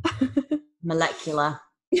strategy.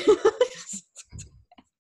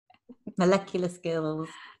 Molecular skills.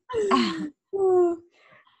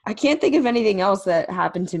 I can't think of anything else that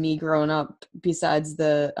happened to me growing up besides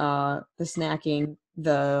the snacking,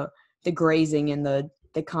 the grazing, and the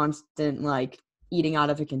constant like eating out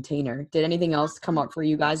of a container. Did anything else come up for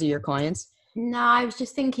you guys or your clients? No, I was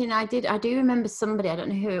just thinking I do remember somebody, I don't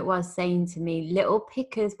know who it was, saying to me, little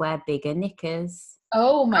pickers wear bigger knickers.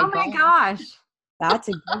 Oh my gosh. That's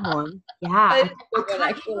a good one. Yeah. I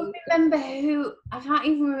can't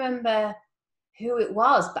even remember who it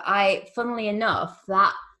was, but funnily enough,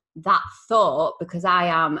 that thought, because I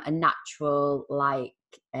am a natural like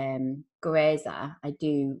grazer, I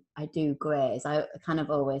do graze. I kind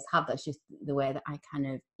of always have. That's just the way that I kind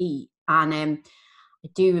of eat. And I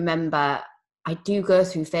do remember I do go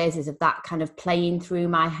through phases of that kind of playing through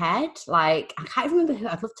my head. Like, I can't remember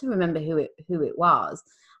I'd love to remember who it was.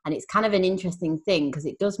 And it's kind of an interesting thing because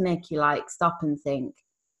it does make you like stop and think,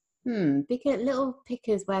 bigger little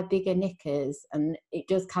pickers wear bigger knickers. And it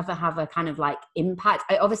does have a kind of like impact.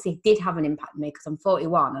 I obviously did have an impact on me because I'm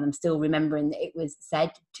 41 and I'm still remembering that it was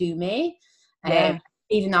said to me.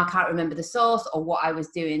 Even though I can't remember the source or what I was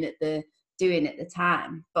doing at the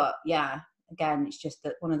time. But yeah. Again, it's just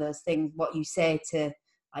that one of those things, what you say to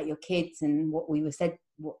like your kids and what was said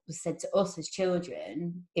to us as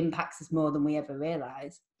children impacts us more than we ever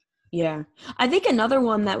realize. Yeah. I think another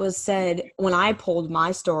one that was said when I pulled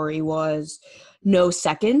my story was no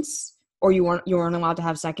seconds, or you weren't allowed to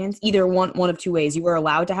have seconds. Either one of two ways. You were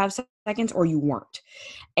allowed to have seconds or you weren't.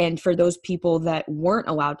 And for those people that weren't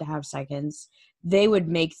allowed to have seconds, they would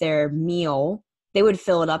make their meal, they would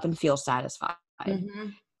fill it up and feel satisfied. Mm-hmm.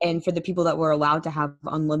 And for the people that were allowed to have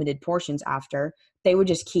unlimited portions after, they would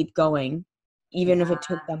just keep going, even if it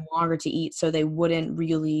took them longer to eat. So they wouldn't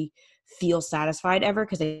really feel satisfied ever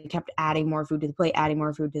because they kept adding more food to the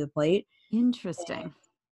plate, Interesting.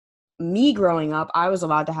 And me growing up, I was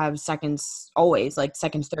allowed to have seconds always, like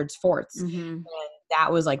seconds, thirds, fourths. Mm-hmm. And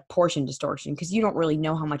that was like portion distortion because you don't really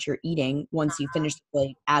know how much you're eating once you finish the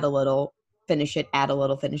plate, add a little, finish it, add a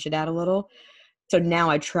little, finish it, add a little. So now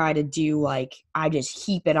I try to do like, I just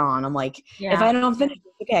heap it on. I'm like, if I don't finish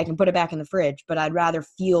it, okay, I can put it back in the fridge, but I'd rather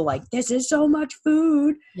feel like this is so much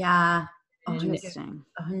food. Yeah. Interesting.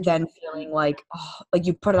 Than feeling like, like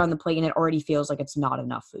you put it on the plate and it already feels like it's not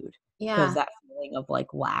enough food. Yeah. Because that feeling of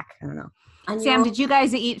like lack, I don't know. And Sam, did you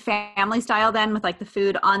guys eat family style then with like the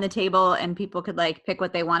food on the table and people could like pick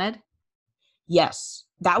what they wanted? Yes.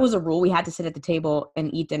 That was a rule. We had to sit at the table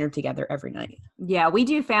and eat dinner together every night. Yeah, we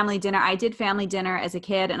do family dinner. I did family dinner as a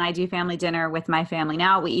kid, and I do family dinner with my family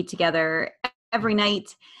now. We eat together every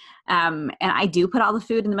night, and I do put all the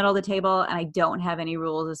food in the middle of the table, and I don't have any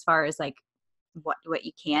rules as far as like what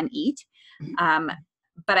you can eat.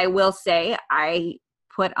 But I will say I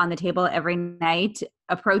put on the table every night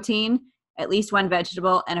a protein, at least one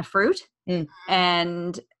vegetable, and a fruit,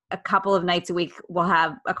 and a couple of nights a week we'll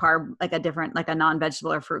have a carb, like a different, like a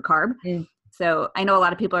non-vegetable or fruit carb. So I know a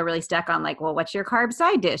lot of people are really stuck on like, well, what's your carb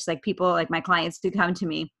side dish? Like people, like my clients who come to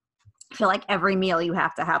me, feel like every meal you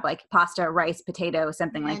have to have like pasta, rice, potato,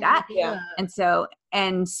 something like that. Yeah. And so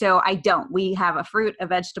I don't. We have a fruit, a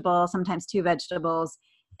vegetable, sometimes 2 vegetables,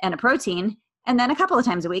 and a protein. And then a couple of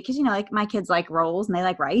times a week, because, you know, like my kids like rolls and they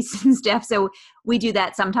like rice and stuff. So we do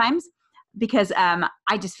that sometimes because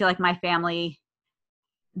I just feel like my family,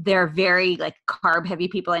 they're very like carb heavy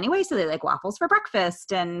people anyway. So they like waffles for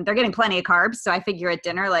breakfast and they're getting plenty of carbs. So I figure at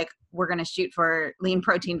dinner, like we're going to shoot for lean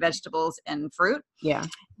protein, vegetables and fruit. Yeah.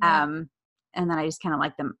 And then I just kind of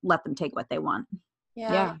let them take what they want.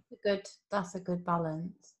 Yeah. That's a good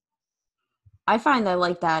balance. I find I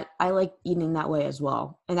like that. I like eating that way as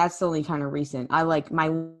well. And that's the only kind of recent. I like my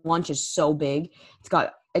lunch is so big. It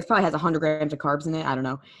probably has 100 grams of carbs in it. I don't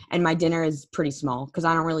know. And my dinner is pretty small because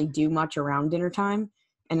I don't really do much around dinner time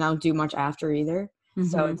and I don't do much after either. Mm-hmm.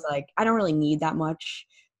 So it's like, I don't really need that much.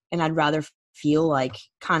 And I'd rather feel like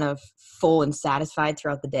kind of full and satisfied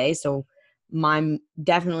throughout the day. So my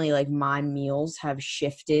meals have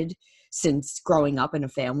shifted since growing up in a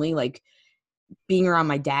family. Like being around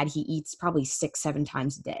my dad, he eats probably 6-7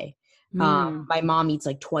 times a day. My mom eats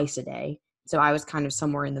like twice a day. So I was kind of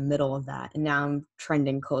somewhere in the middle of that. And now I'm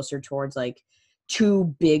trending closer towards like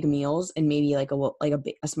 2 big meals and maybe like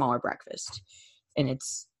a smaller breakfast. And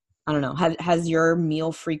it's, I don't know, has your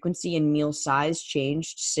meal frequency and meal size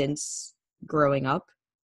changed since growing up,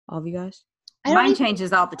 all of you guys? Mine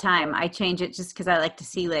changes all the time. I change it just because I like to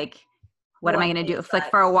see like, what am I going to do? Like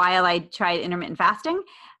for a while I tried intermittent fasting.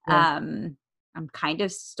 Yeah. I'm kind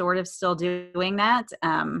of sort of still doing that.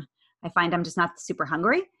 I find I'm just not super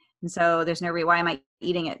hungry. And so there's no reason why am I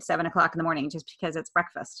eating at 7 o'clock in the morning just because it's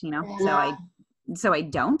breakfast, you know? Yeah. So I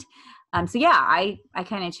don't. So yeah, I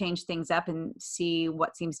kind of change things up and see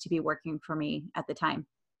what seems to be working for me at the time.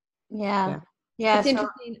 Yeah. It's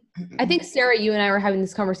interesting. I think, Sarah, you and I were having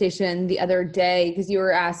this conversation the other day because you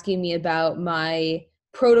were asking me about my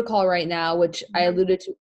protocol right now, which I alluded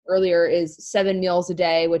to earlier is 7 meals a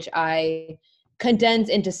day, which I condense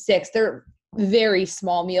into 6. They're very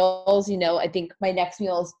small meals. You know, I think my next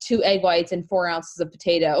meal is 2 egg whites and 4 ounces of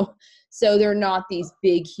potato. So they're not these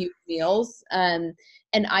big, huge meals. And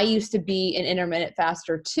I used to be an intermittent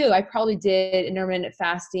faster too. I probably did intermittent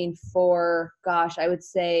fasting for, I would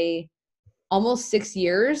say almost 6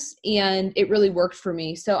 years, and it really worked for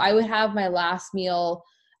me. So I would have my last meal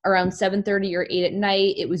around 7:30 or 8 at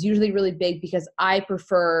night. It was usually really big because I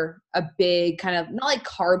prefer a big kind of, not like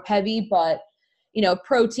carb heavy, but you know,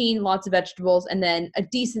 protein, lots of vegetables, and then a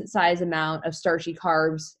decent size amount of starchy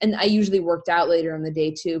carbs. And I usually worked out later in the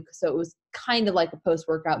day too. So it was kind of like a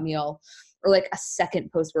post-workout meal or like a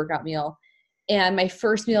second post-workout meal. And my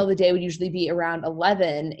first meal of the day would usually be around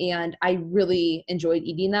 11. And I really enjoyed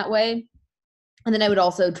eating that way. And then I would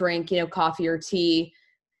also drink, you know, coffee or tea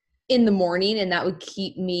in the morning, and that would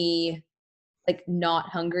keep me like not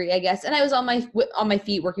hungry, I guess. And I was on my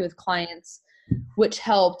feet working with clients, which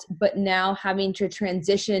helped. But now having to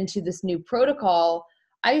transition to this new protocol,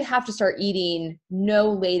 I have to start eating no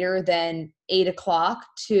later than 8 o'clock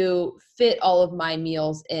to fit all of my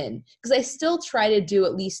meals in. Because I still try to do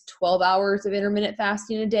at least 12 hours of intermittent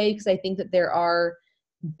fasting a day, because I think that there are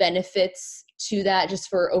benefits to that just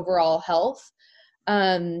for overall health.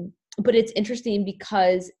 But it's interesting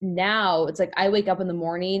because now it's like I wake up in the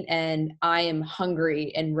morning and I am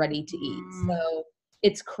hungry and ready to eat. So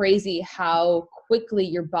it's crazy how quickly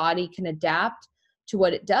your body can adapt to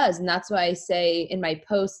what it does. And that's why I say in my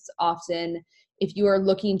posts often, if you are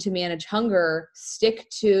looking to manage hunger, stick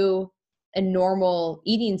to a normal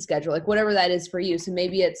eating schedule, like whatever that is for you. So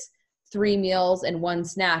maybe it's 3 meals and 1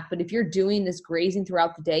 snack. But if you're doing this grazing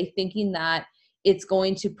throughout the day, thinking that it's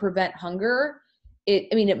going to prevent hunger,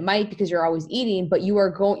 it might, because you're always eating, but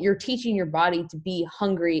you're teaching your body to be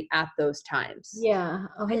hungry at those times. Yeah,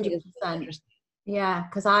 100%. Yeah,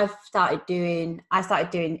 because I started doing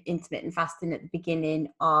intermittent fasting at the beginning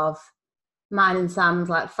of mine and Sam's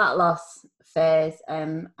like fat loss phase,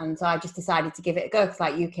 and so I just decided to give it a go because,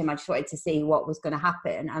 like you, Kim, I just wanted to see what was going to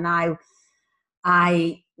happen, and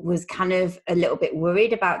I was kind of a little bit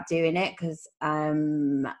worried about doing it because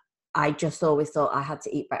I just always thought I had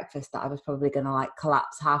to eat breakfast, that I was probably going to like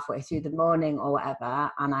collapse halfway through the morning or whatever.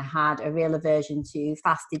 And I had a real aversion to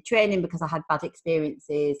fasted training because I had bad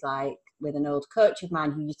experiences like with an old coach of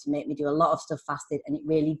mine who used to make me do a lot of stuff fasted, and it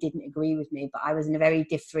really didn't agree with me. But I was in a very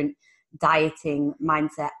different dieting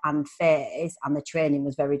mindset and phase, and the training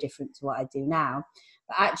was very different to what I do now.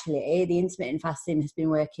 But actually the intermittent fasting has been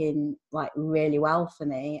working like really well for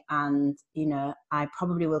me, and you know, I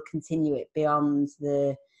probably will continue it beyond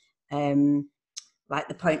the like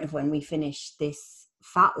the point of when we finish this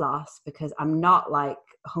fat loss because I'm not like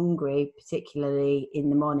hungry, particularly in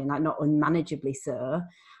the morning, like not unmanageably so.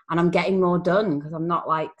 And I'm getting more done because I'm not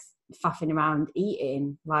like faffing around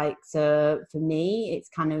eating. Like, so for me, it's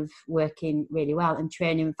kind of working really well. And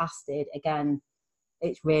training fasted, again,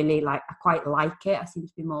 it's really like, I quite like it. I seem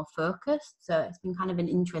to be more focused. So it's been kind of an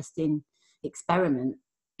interesting experiment.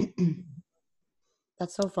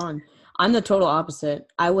 That's so fun. I'm the total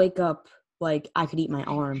opposite. I wake up like I could eat my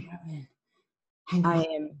arm. I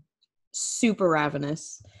am super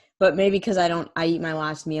ravenous, but maybe because I eat my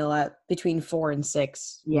last meal at between 4 and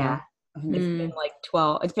 6. Yeah. It's been like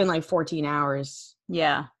 12. It's been like 14 hours.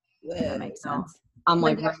 Yeah. That makes sense. I'm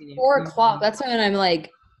Like at 4 o'clock. That's when I'm like,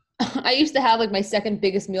 I used to have like my second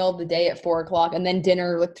biggest meal of the day at 4 o'clock, and then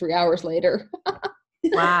dinner like 3 hours later.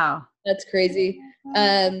 Wow. That's crazy.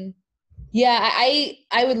 Yeah,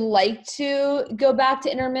 I would like to go back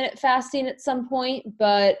to intermittent fasting at some point,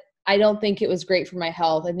 but I don't think it was great for my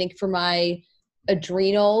health. I think for my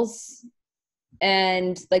adrenals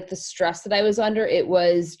and like the stress that I was under, it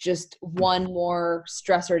was just one more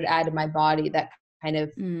stressor to add to my body that kind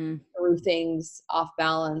of threw things off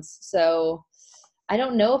balance. So I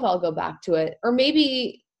don't know if I'll go back to it, or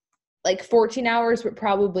maybe like 14 hours, but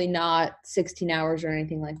probably not 16 hours or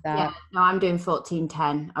anything like that. Yeah, no, I'm doing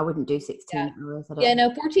 14-10. I wouldn't do 16 hours. Yeah,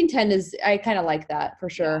 no, 14-10 is, I kind of like that for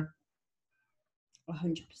sure.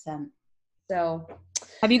 100%. So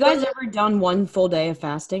have you guys ever done one full day of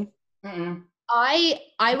fasting? Mm-mm. I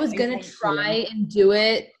was going to try and do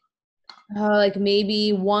it like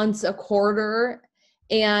maybe once a quarter,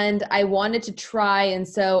 and I wanted to try. And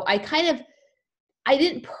so I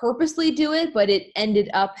didn't purposely do it, but it ended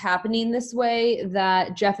up happening this way,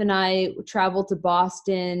 that Jeff and I traveled to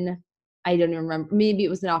Boston. I don't even remember. Maybe it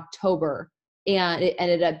was in October, and it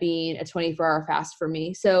ended up being a 24-hour fast for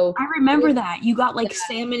me. So I remember that. You got like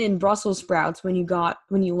salmon and Brussels sprouts when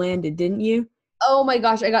you landed, didn't you? Oh my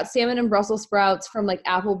gosh, I got salmon and Brussels sprouts from like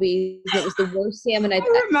Applebee's. It was the worst salmon I've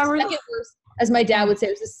ever. remember second worst, as my dad would say,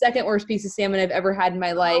 it was the second worst piece of salmon I've ever had in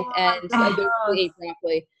my life, and so I basically ate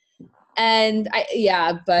broccoli. And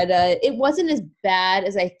it wasn't as bad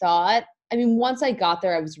as I thought. I mean, once I got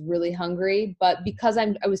there, I was really hungry, but because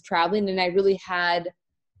I was traveling and I really had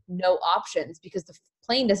no options because the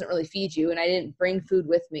plane doesn't really feed you, and I didn't bring food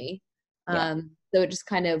with me. So it just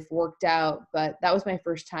kind of worked out, but that was my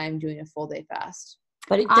first time doing a full day fast.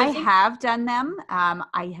 But I have done them.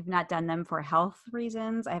 I have not done them for health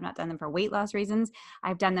reasons. I have not done them for weight loss reasons.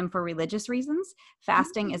 I've done them for religious reasons.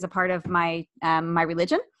 Fasting is a part of my my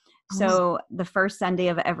religion. So the first Sunday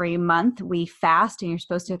of every month we fast, and you're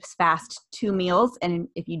supposed to fast 2 meals. And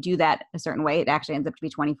if you do that a certain way, it actually ends up to be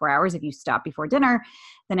 24 hours if you stop before dinner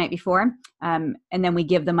the night before. And then we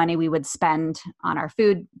give the money we would spend on our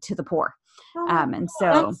food to the poor. And so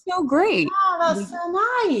that's so great. Oh, that's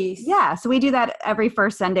so nice. Yeah. So we do that every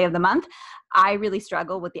first Sunday of the month. I really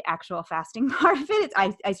struggle with the actual fasting part of it.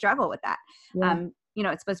 I struggle with that. Yeah.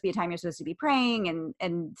 It's supposed to be a time you're supposed to be praying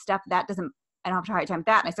and stuff. I don't have a hard time with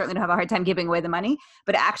that. And I certainly don't have a hard time giving away the money,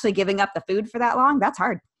 but actually giving up the food for that long, that's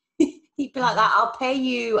hard. You'd be like that. I'll pay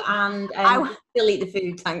you and I still eat the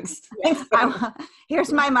food. Thanks.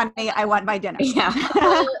 Here's my money. I want my dinner. Yeah.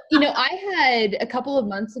 I had a couple of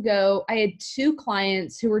months ago, I had 2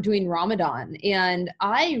 clients who were doing Ramadan, and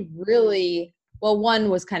I really,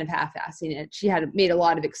 one was kind of half-assing it. She had made a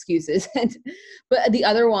lot of excuses, but the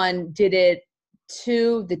other one did it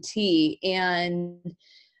to the T. And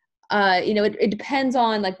it depends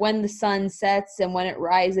on like when the sun sets and when it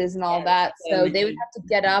rises and all that. So they would have to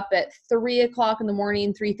get up at 3 o'clock in the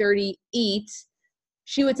morning, 3:30, eat.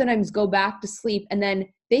 She would sometimes go back to sleep, and then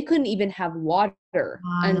they couldn't even have water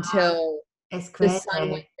until the sun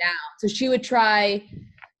went down. So she would try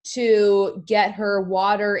to get her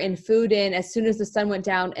water and food in as soon as the sun went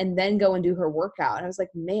down, and then go and do her workout. And I was like,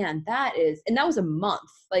 man, that was a month,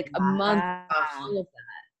 a month full of that.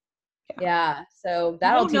 Yeah. So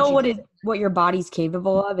that'll teach you what your body's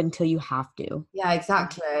capable of until you have to. Yeah,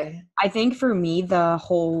 exactly. I think for me, the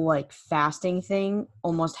whole fasting thing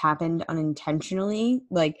almost happened unintentionally.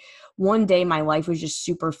 Like one day my life was just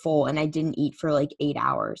super full and I didn't eat for 8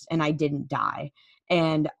 hours and I didn't die.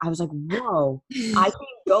 And I was like, whoa, I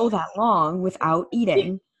can't go that long without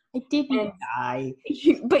eating. I didn't die.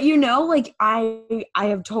 But I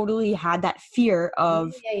have totally had that fear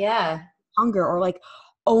of hunger, or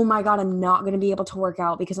oh my God, I'm not going to be able to work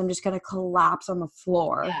out because I'm just going to collapse on the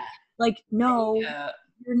floor. Yeah. No,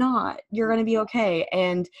 you're not. You're going to be okay.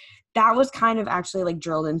 And that was kind of actually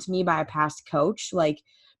drilled into me by a past coach.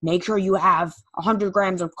 Make sure you have 100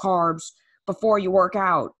 grams of carbs before you work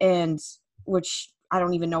out. And which I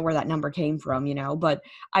don't even know where that number came from, but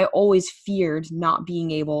I always feared not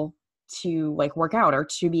being able to like work out or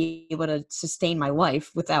to be able to sustain my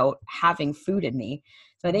life without having food in me.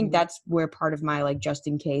 So I think that's where part of my like just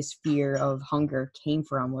in case fear of hunger came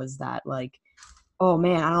from, was that like, oh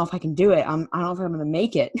man, I don't know if I can do it. I don't know if I'm going to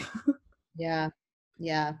make it. Yeah.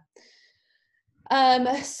 Yeah.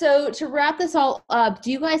 So to wrap this all up,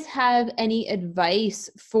 do you guys have any advice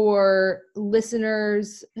for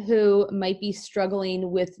listeners who might be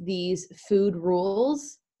struggling with these food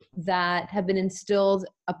rules that have been instilled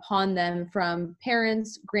upon them from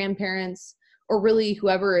parents, grandparents, or really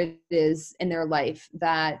whoever it is in their life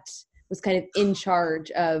that was kind of in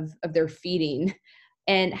charge of their feeding,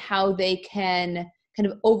 and how they can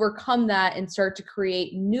kind of overcome that and start to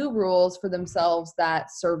create new rules for themselves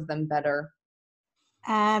that serve them better?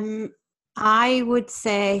 I would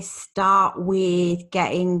say start with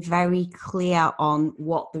getting very clear on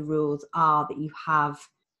what the rules are that you have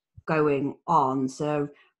going on. So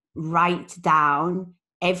write down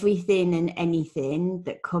everything and anything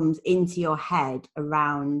that comes into your head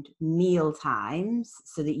around meal times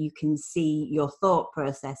so that you can see your thought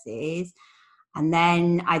processes, and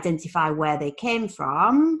then identify where they came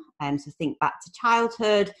from. So think back to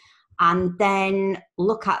childhood, and then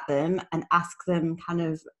look at them and ask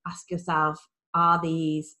yourself, are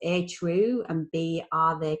these A, true, and B,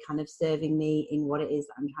 are they kind of serving me in what it is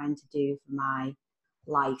that I'm trying to do for my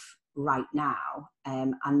life right now?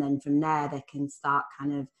 And then from there, they can start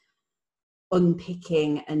kind of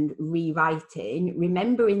unpicking and rewriting,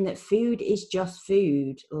 remembering that food is just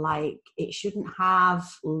food. Like, it shouldn't have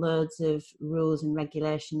loads of rules and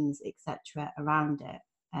regulations, etc. around it.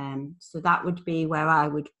 So that would be where I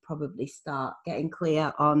would probably start, getting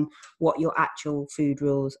clear on what your actual food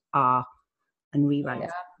rules are and rewrite.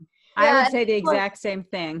 I would say the exact same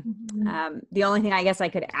thing. The only thing I guess I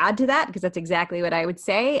could add to that, because that's exactly what I would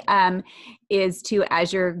say, is to,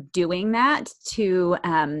 as you're doing that, to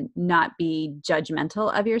not be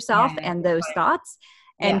judgmental of yourself and those thoughts,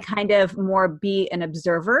 and kind of more be an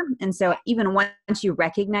observer. And so even once you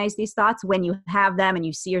recognize these thoughts, when you have them and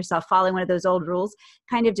you see yourself following one of those old rules,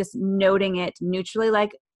 kind of just noting it neutrally,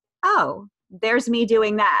 like, oh, there's me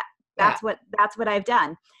doing that. That's what I've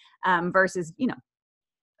done, versus,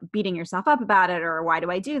 beating yourself up about it, or why do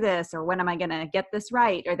I do this, or when am I going to get this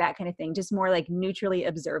right, or that kind of thing. Just more like neutrally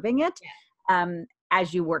observing it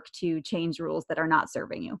as you work to change rules that are not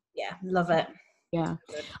serving you. Yeah, love it. Yeah.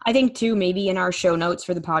 I think too, maybe in our show notes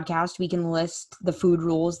for the podcast, we can list the food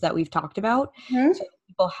rules that we've talked about, so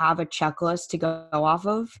people have a checklist to go off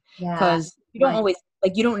of, because you don't always,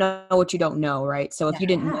 like, you don't know what you don't know, right? So if you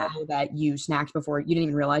didn't know that you snacked before, you didn't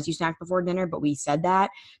even realize you snacked before dinner, but we said that,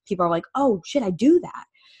 people are like, oh shit, I do that.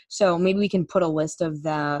 So maybe we can put a list of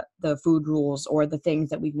the food rules or the things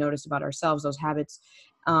that we've noticed about ourselves, those habits,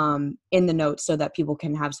 in the notes, so that people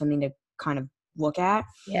can have something to kind of look at.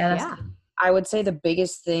 Yeah. I would say the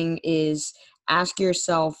biggest thing is ask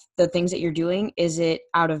yourself, the things that you're doing, is it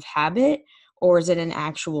out of habit or is it an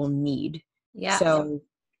actual need? Yeah. So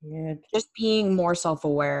just being more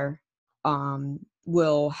self-aware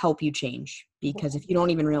will help you change, because if you don't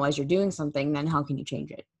even realize you're doing something, then how can you change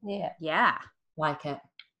it? Yeah. Like it.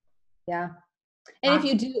 Yeah. And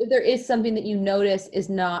if there is something that you notice is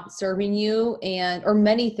not serving you, or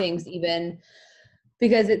many things even,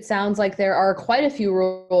 because it sounds like there are quite a few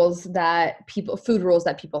food rules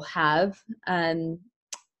that people have. And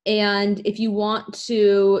if you want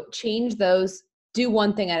to change those, do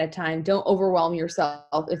one thing at a time. Don't overwhelm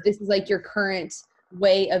yourself. If this is like your current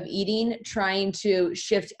way of eating, trying to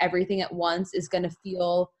shift everything at once is going to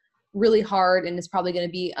feel really hard, and it's probably going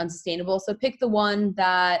to be unsustainable. So pick the one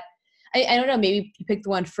that, I don't know, maybe you pick the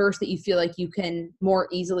one first that you feel like you can more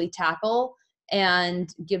easily tackle,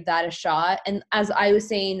 and give that a shot. And as I was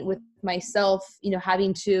saying with myself,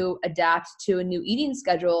 having to adapt to a new eating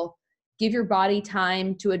schedule, give your body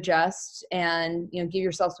time to adjust, and, give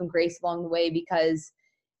yourself some grace along the way, because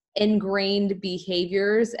ingrained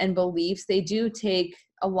behaviors and beliefs, they do take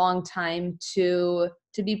a long time to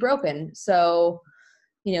be broken. So,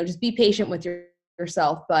 just be patient with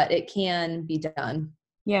yourself, but it can be done.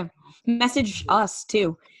 Yeah. Message us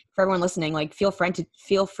too. For everyone listening, like, feel free to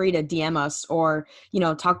DM us, or,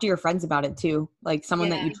 talk to your friends about it too. Like someone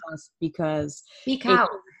that you trust, because speak out.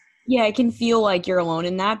 It can feel like you're alone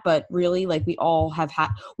in that, but really, like, we've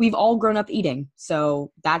all grown up eating,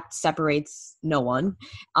 so that separates no one.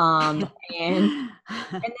 And then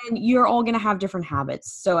you're all going to have different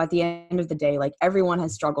habits. So at the end of the day, like, everyone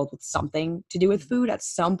has struggled with something to do with food at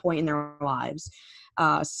some point in their lives.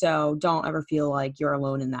 So don't ever feel like you're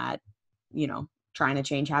alone in that, trying to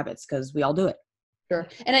change habits, because we all do it. Sure.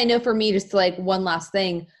 And I know for me, just like one last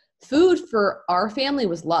thing, food for our family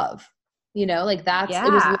was love, you know, like it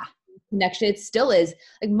was love, connection. It still is.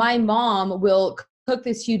 Like my mom will cook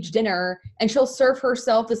this huge dinner and she'll serve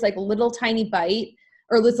herself this like little tiny bite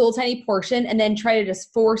or this little tiny portion and then try to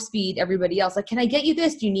just force feed everybody else. Like, can I get you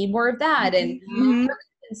this? Do you need more of that? And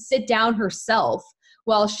sit down herself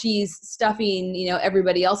while she's stuffing, you know,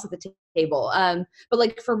 everybody else at the table. But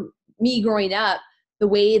like for me growing up, the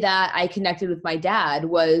way that I connected with my dad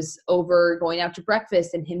was over going out to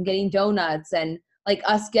breakfast and him getting donuts and like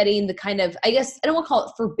us getting the kind of, I guess, I don't want to call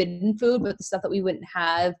it forbidden food, but the stuff that we wouldn't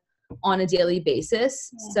have on a daily basis.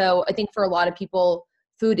 Yeah. So I think for a lot of people,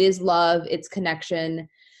 food is love, it's connection.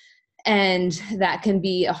 And that can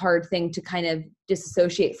be a hard thing to kind of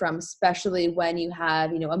disassociate from, especially when you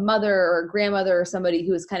have, you know, a mother or a grandmother or somebody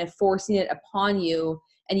who is kind of forcing it upon you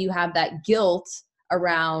and you have that guilt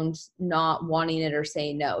around not wanting it or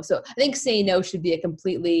saying no. So I think saying no should be a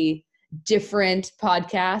completely different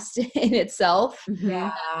podcast in itself.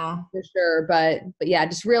 Yeah, for sure. But yeah,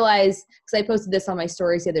 just realize, because I posted this on my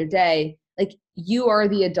stories the other day, like you are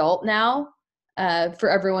the adult now. For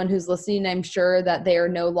everyone who's listening, I'm sure that they are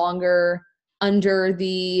no longer under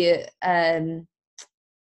the,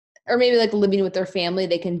 or maybe like living with their family,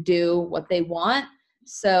 they can do what they want.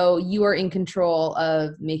 So you are in control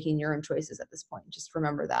of making your own choices at this point. Just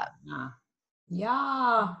remember that.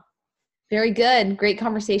 Yeah. Very good. Great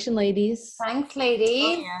conversation, ladies. Thanks,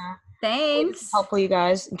 ladies. Oh, yeah. Thanks. Helpful, you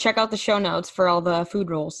guys. And check out the show notes for all the food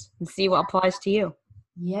rules and see what applies to you.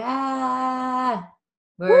 Yeah.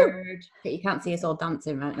 Word. But you can't see us all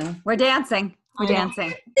dancing right now. We're dancing. We're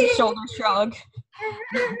dancing. Shoulder shrug.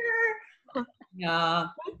 Yeah.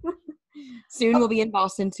 Soon we'll be in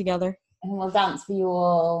Boston together. And we'll dance for you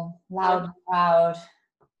all, loud and proud.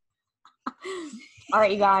 All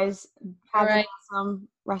right, you guys. Have All right. an awesome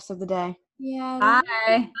rest of the day. Yeah.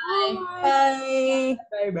 Bye. Bye.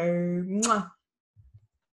 Bye. Bye. Mwah.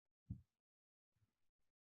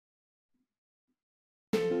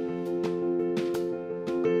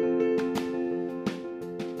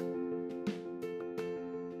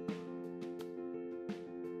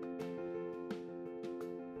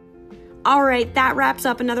 All right, that wraps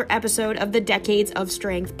up another episode of the Decades of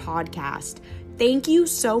Strength podcast. Thank you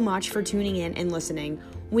so much for tuning in and listening.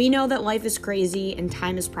 We know that life is crazy and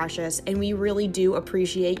time is precious, and we really do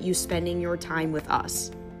appreciate you spending your time with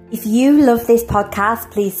us. If you love this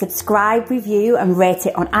podcast, please subscribe, review and rate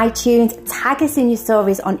it on iTunes. Tag us in your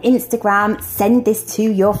stories on Instagram. Send this to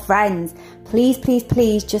your friends. Please, please,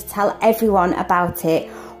 please just tell everyone about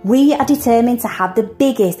it. We are determined to have the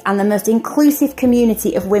biggest and the most inclusive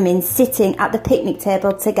community of women sitting at the picnic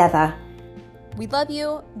table together. We love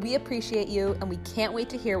you, we appreciate you, and we can't wait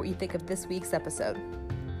to hear what you think of this week's episode.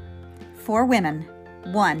 4 women,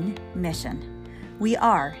 1 mission. We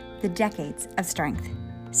are the Decades of Strength.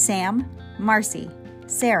 Sam, Marcy,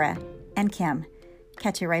 Sarah, and Kim.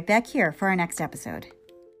 Catch you right back here for our next episode.